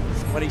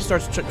 When he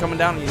starts coming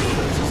down, you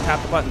just tap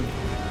the button.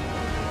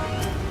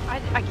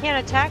 I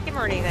can't attack him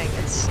or anything.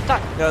 It's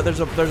stuck. No,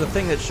 there's a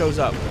thing that shows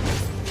up.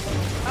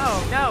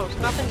 Oh, no.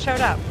 Nothing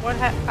showed up. I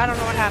don't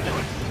know what happened.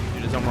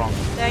 You did something wrong.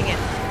 Dang it.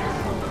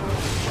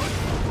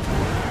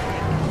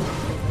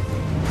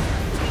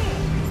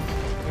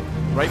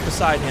 Right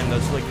beside him,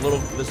 this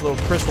little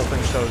crystal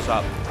thing shows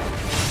up.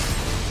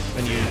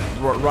 And you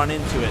run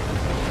into it,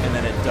 and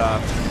then it...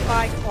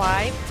 By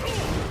Clive?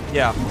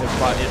 Yeah,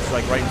 it's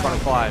like right in front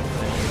of Clive.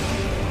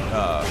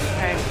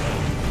 Okay.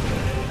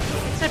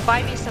 It said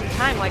buy me some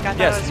time, like I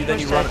thought I was then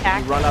supposed to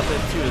attack. you run up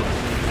into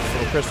this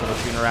little crystal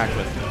that you interact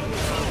with.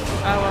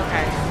 Oh,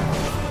 okay.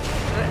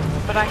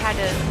 But I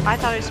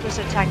thought I was supposed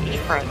to attack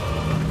Ephraim.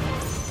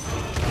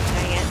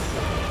 Dang it.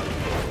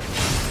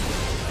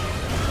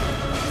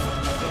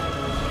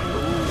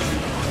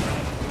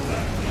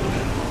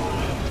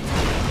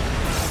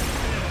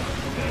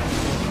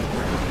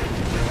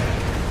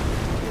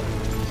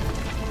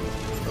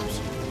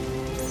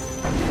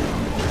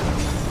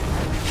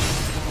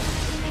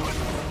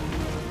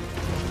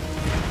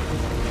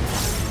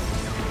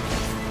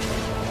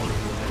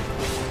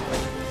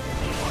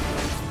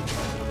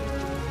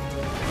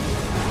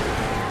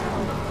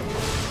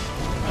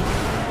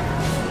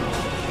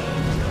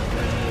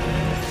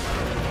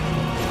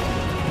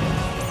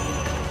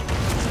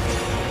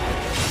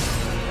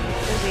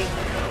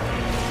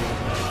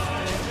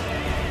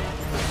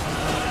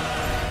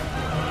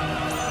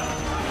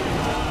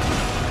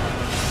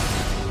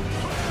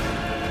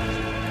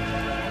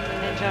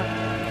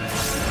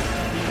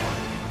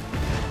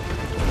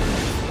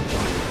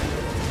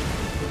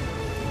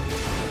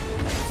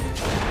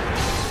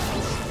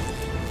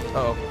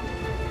 Uh-oh.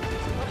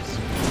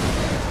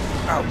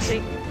 Ouch.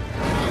 See?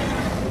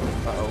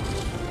 Uh-oh.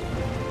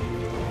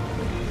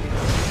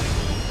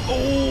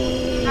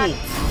 Oh!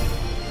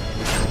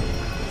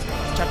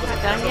 Not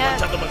done yet?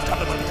 Tap the button.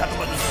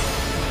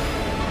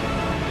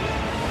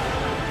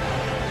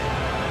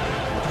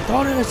 I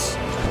thought it was...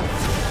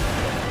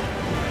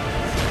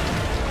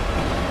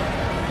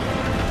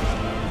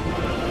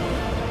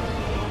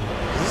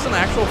 Is this an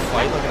actual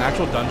fight, like an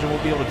actual dungeon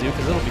we'll be able to do?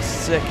 Because it'll be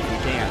sick if we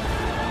can.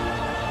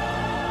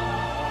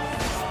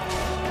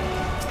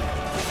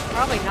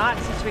 Probably not,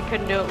 since we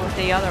couldn't do it with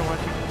the other one.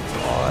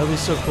 Oh, that'd be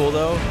so cool,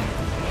 though.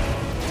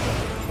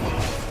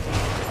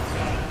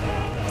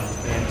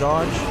 And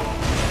dodge.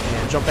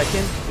 And jump back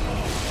in.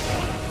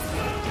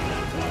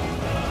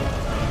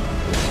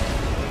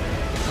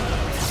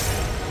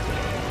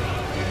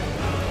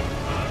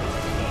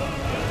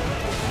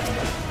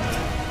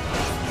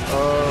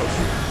 Oh,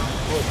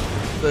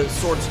 the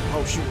swords.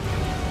 Oh, shoot.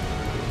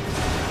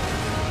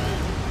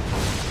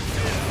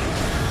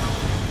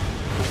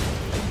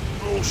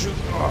 Oh, shoot.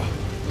 Oh.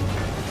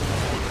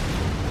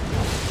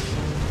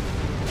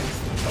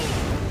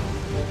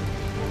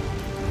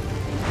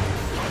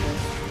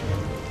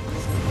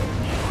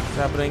 What's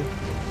happening?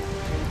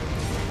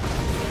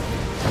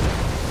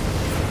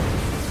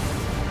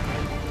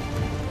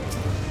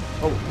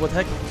 Oh, what the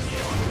heck?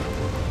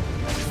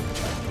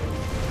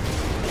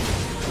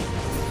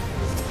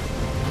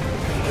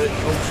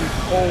 Oh, shoot.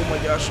 Oh, my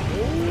gosh.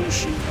 Oh,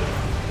 shoot.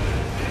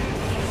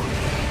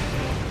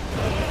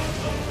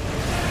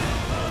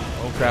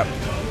 Oh, crap.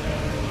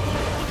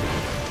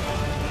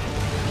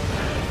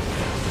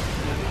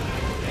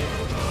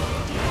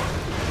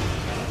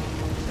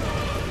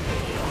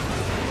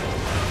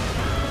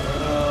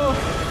 Oh.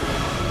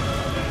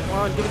 Come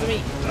on, give it to me.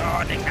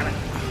 Oh, dang it.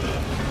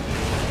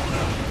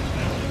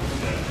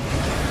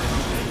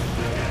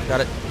 Got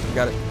it.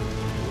 Got it.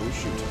 Oh,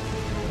 shoot.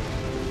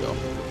 Go.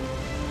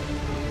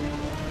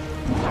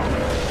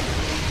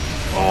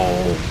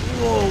 Oh,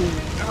 whoa.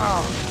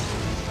 Ah.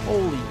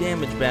 Holy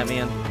damage,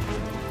 Batman.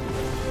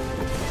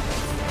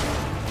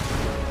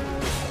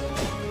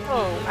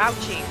 Oh,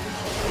 ouchie.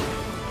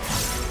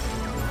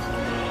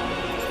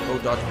 Oh,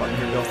 dodge button.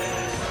 Here we go.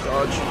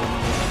 Dodge.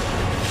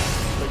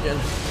 Again.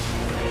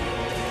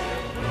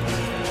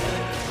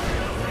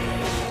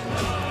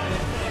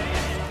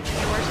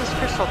 Where's this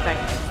crystal thing?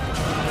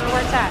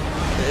 Where's that?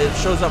 It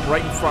shows up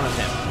right in front of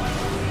him.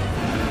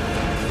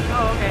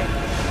 Oh, okay.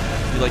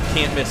 You like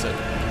can't miss it.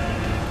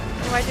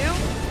 What do I do?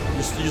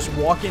 You just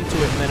walk into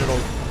it and then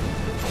it'll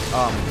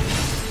I'm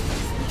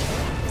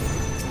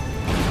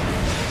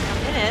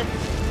in it.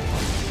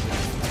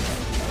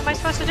 What am I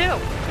supposed to do?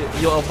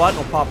 a button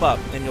will pop up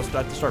and you'll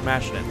start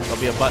mashing it. There'll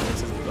be a button that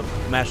says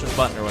mash this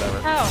button or whatever.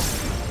 No.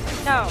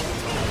 No.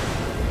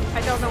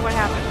 I don't know what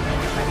happened.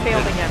 I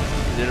failed again.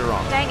 You did it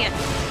wrong. Dang it.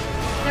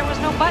 There was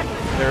no button.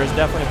 There is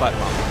definitely a button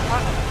on it.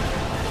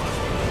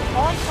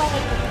 All I saw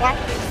was the black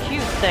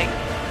cube thing.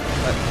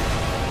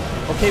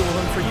 Okay, well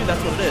then for you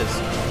that's what it is.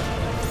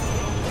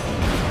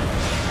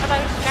 But I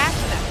was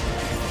smashing it.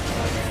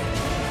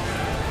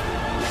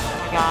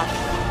 gosh.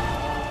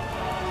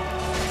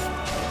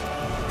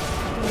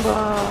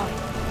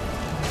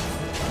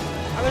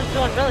 I was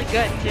doing really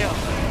good too.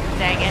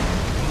 Dang it.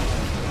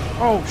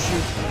 Oh,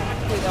 shoot.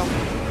 Here we go.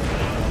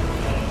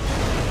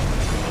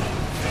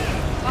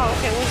 Oh,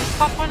 okay, we'll just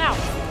pop one out.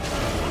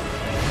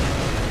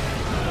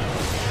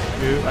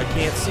 Dude, I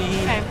can't see.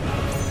 Okay.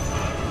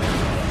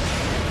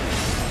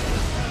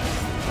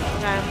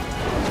 Okay.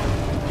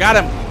 Got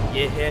him.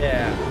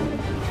 Yeah.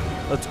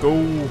 Let's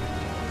go.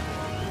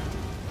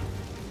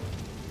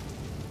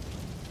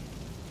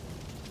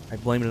 I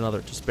blamed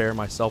another to spare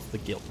myself the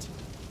guilt.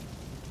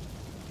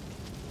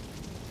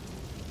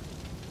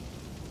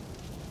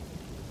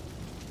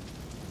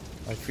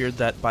 I feared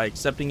that by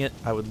accepting it,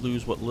 I would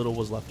lose what little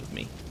was left of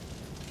me.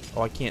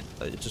 Oh, I can't.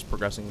 It's just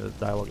progressing the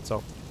dialogue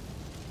itself.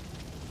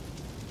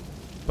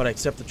 But I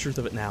accept the truth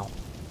of it now.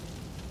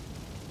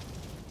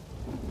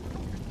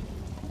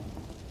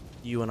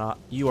 You are not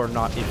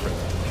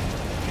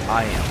Ifrit.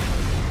 I am.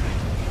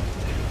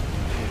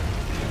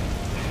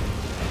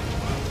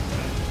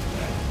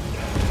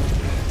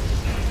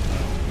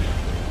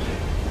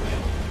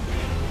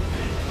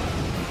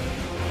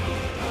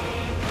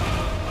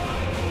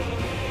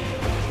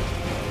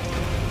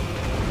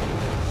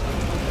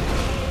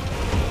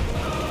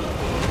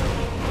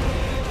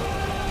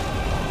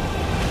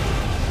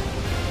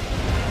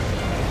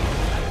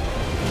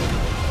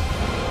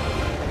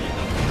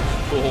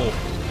 Cool.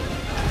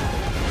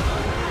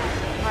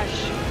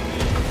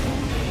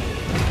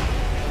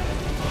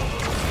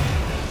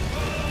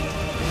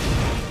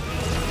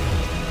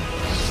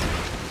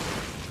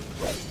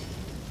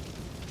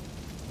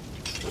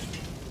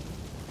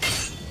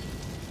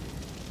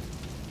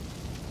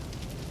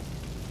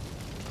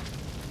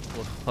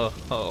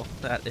 Whoa,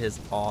 that is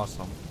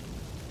awesome.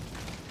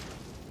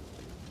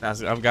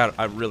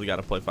 I really got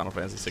to play Final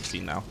Fantasy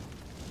 16 now.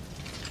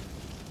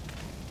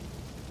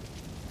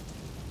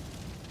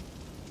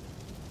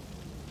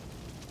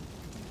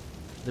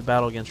 The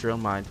battle against your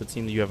own mind would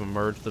seem that you have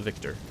emerged the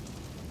victor.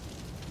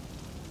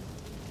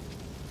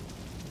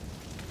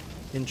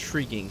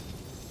 Intriguing.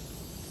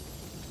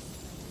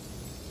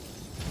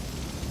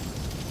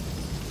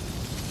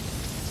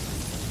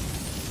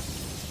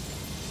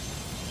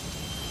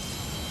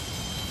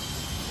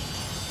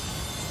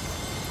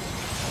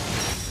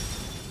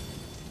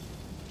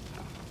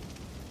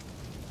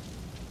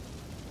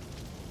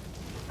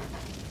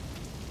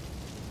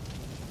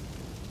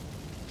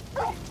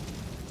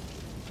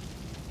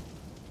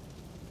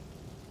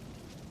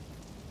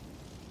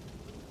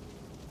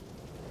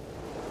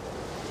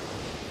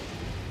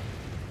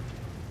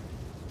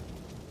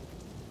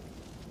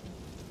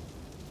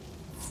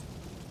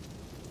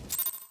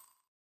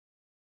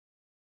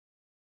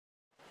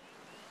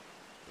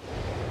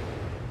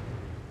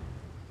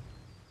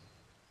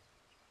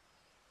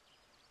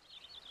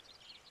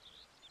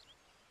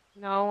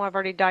 No, I've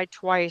already died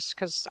twice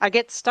because I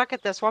get stuck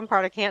at this one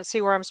part. I can't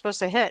see where I'm supposed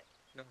to hit.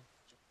 No,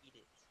 just eat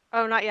it.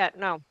 Oh, not yet.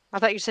 No. I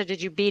thought you said,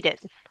 did you beat it?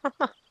 What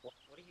are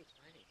you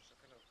planning? Some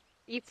kind of...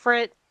 Eat for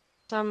it.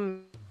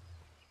 Some.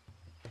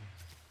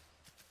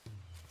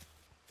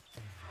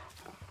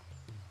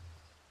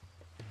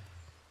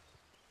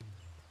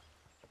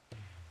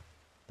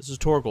 This is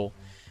Torgal,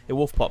 a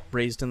wolf pup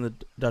raised in the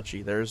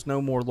duchy. There is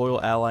no more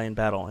loyal ally in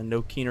battle, and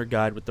no keener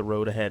guide with the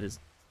road ahead is,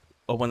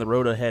 when the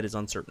road ahead is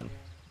uncertain.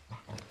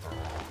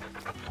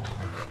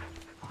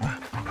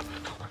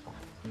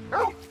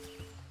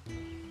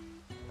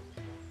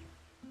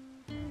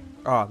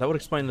 Ah, that would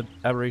explain the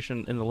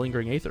aberration in the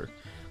lingering aether.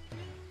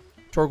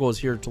 Torgal is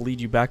here to lead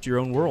you back to your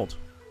own world.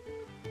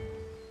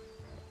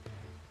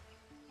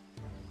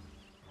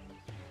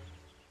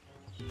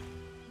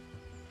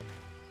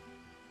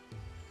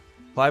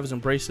 Clive has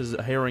embraced his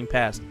harrowing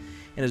past,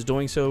 and is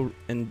doing so,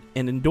 and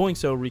in doing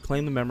so,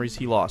 reclaim the memories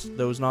he lost.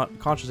 Though not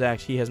conscious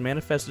acts, he has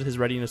manifested his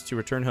readiness to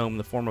return home in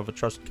the form of a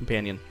trusted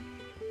companion.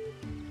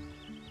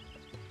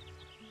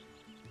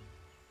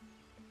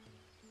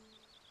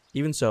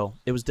 Even so,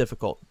 it was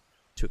difficult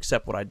to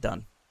accept what I'd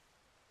done.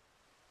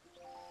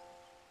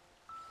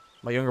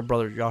 My younger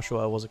brother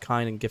Joshua was a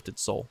kind and gifted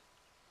soul.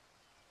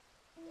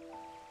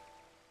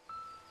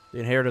 The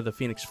inheritor of the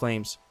Phoenix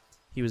Flames,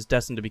 he was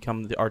destined to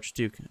become the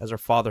Archduke, as our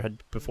father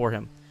had before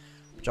him.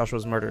 But Joshua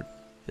was murdered,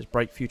 his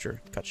bright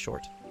future cut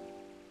short.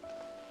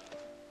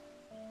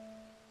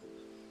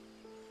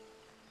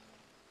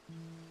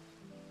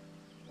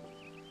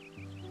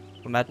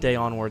 From that day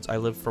onwards, I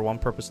lived for one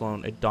purpose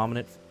alone. A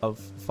dominant of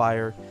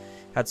fire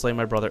had slain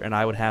my brother, and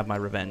I would have my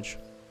revenge.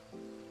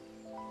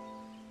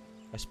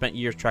 I spent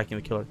years tracking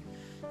the killer,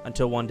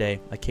 until one day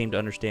I came to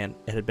understand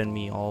it had been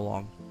me all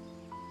along.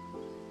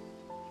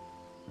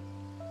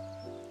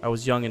 I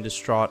was young and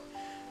distraught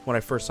when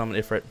I first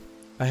summoned Ifrit.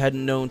 I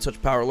hadn't known such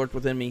power lurked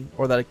within me,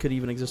 or that it could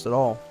even exist at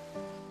all.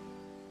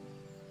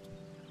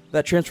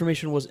 That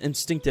transformation was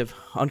instinctive,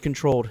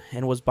 uncontrolled,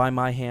 and was by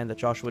my hand that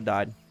Joshua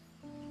died.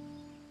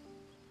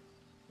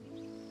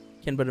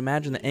 Can but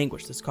imagine the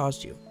anguish this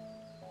caused you.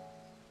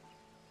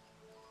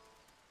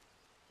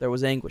 There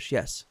was anguish,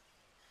 yes,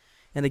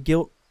 and a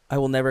guilt I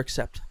will never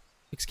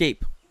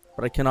escape,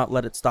 but I cannot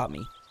let it stop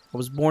me. I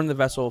was born in the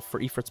vessel for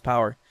Ifrit's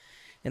power,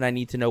 and I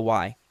need to know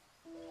why.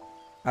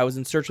 I was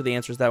in search of the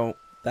answers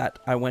that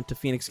I went to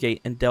Phoenix Gate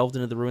and delved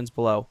into the ruins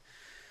below.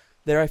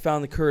 There I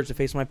found the courage to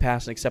face my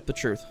past and accept the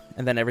truth,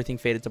 and then everything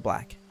faded to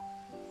black.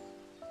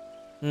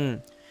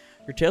 Your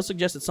tale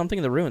suggests that something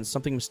in the ruins,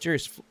 some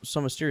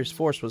mysterious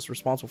force was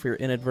responsible for your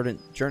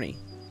inadvertent journey.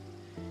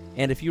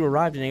 And if you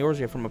arrived in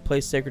Eorzea from a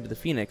place sacred to the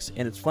Phoenix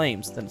and its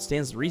flames, then it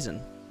stands to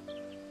reason.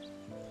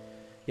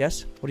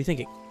 Yes? What are you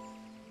thinking?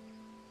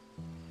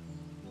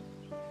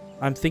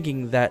 I'm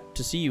thinking that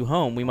to see you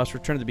home, we must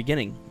return to the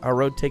beginning. Our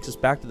road takes us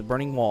back to the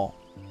burning wall.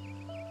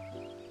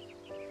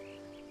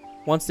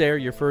 Once there,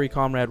 your furry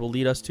comrade will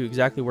lead us to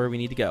exactly where we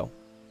need to go.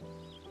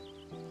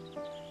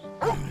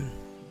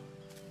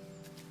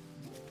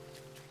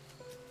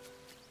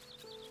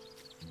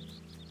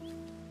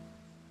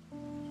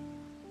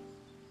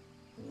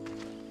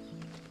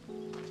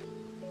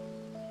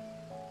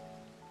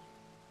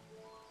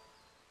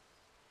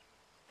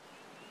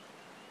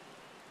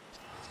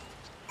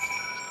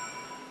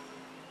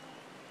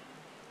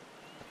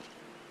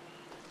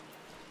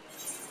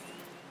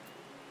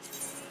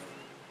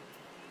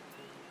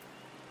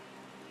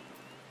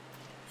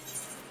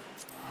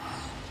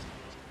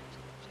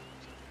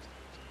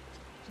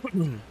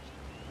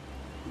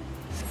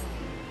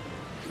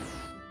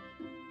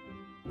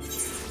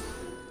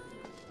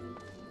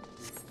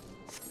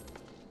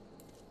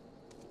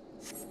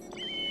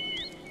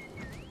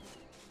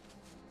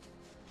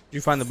 Did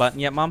you find the button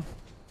yet, Mom?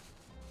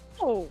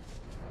 Oh,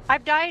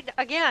 I've died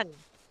again.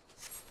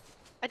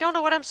 I don't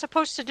know what I'm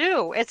supposed to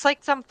do. It's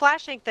like some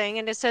flashing thing,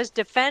 and it says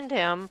defend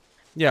him.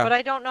 Yeah. But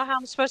I don't know how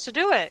I'm supposed to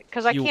do it,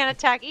 because I can't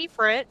attack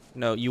Ifrit.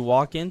 No, you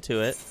walk into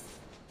it,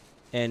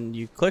 and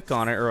you click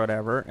on it or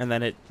whatever, and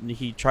then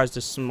he tries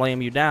to slam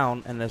you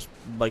down, and this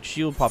like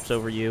shield pops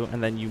over you,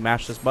 and then you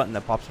mash this button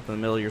that pops up in the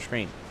middle of your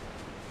screen.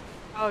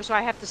 Oh, so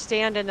I have to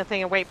stand in the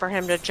thing and wait for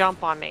him to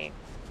jump on me.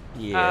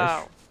 Yes.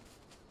 Oh.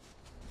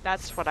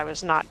 That's what I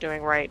was not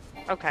doing right.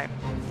 Okay.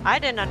 I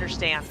didn't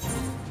understand.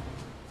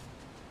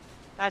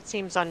 That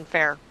seems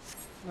unfair.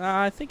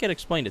 I think it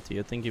explained it to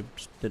you. I think you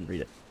just didn't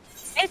read it.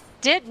 It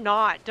did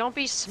not. Don't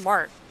be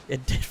smart.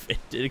 It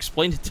did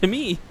explain it to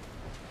me.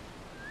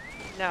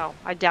 No,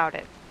 I doubt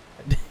it.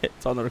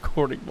 It's on the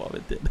recording, Mom.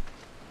 It did.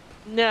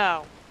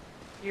 No.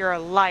 You're a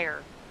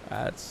liar.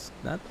 That's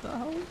not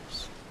how it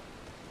works.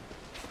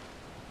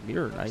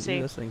 Mirror night. See.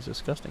 This thing's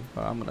disgusting.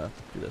 Oh, I'm gonna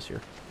do this here.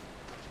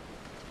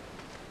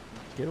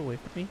 Get away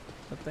from me,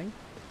 that thing.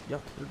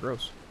 Yuck, you're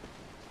gross.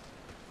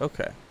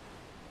 Okay.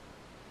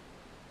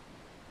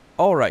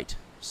 Alright,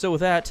 so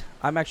with that,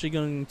 I'm actually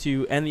going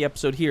to end the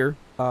episode here.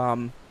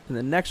 In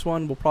the next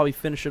one, we'll probably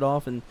finish it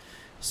off and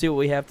see what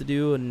we have to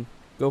do and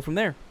go from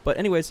there. But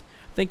anyways,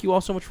 thank you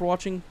all so much for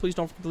watching. Please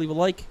don't forget to leave a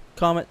like,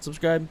 comment,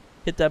 subscribe,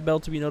 hit that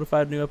bell to be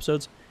notified of new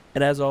episodes.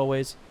 And as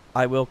always,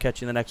 I will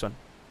catch you in the next one.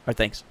 Alright,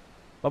 thanks.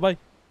 Bye-bye.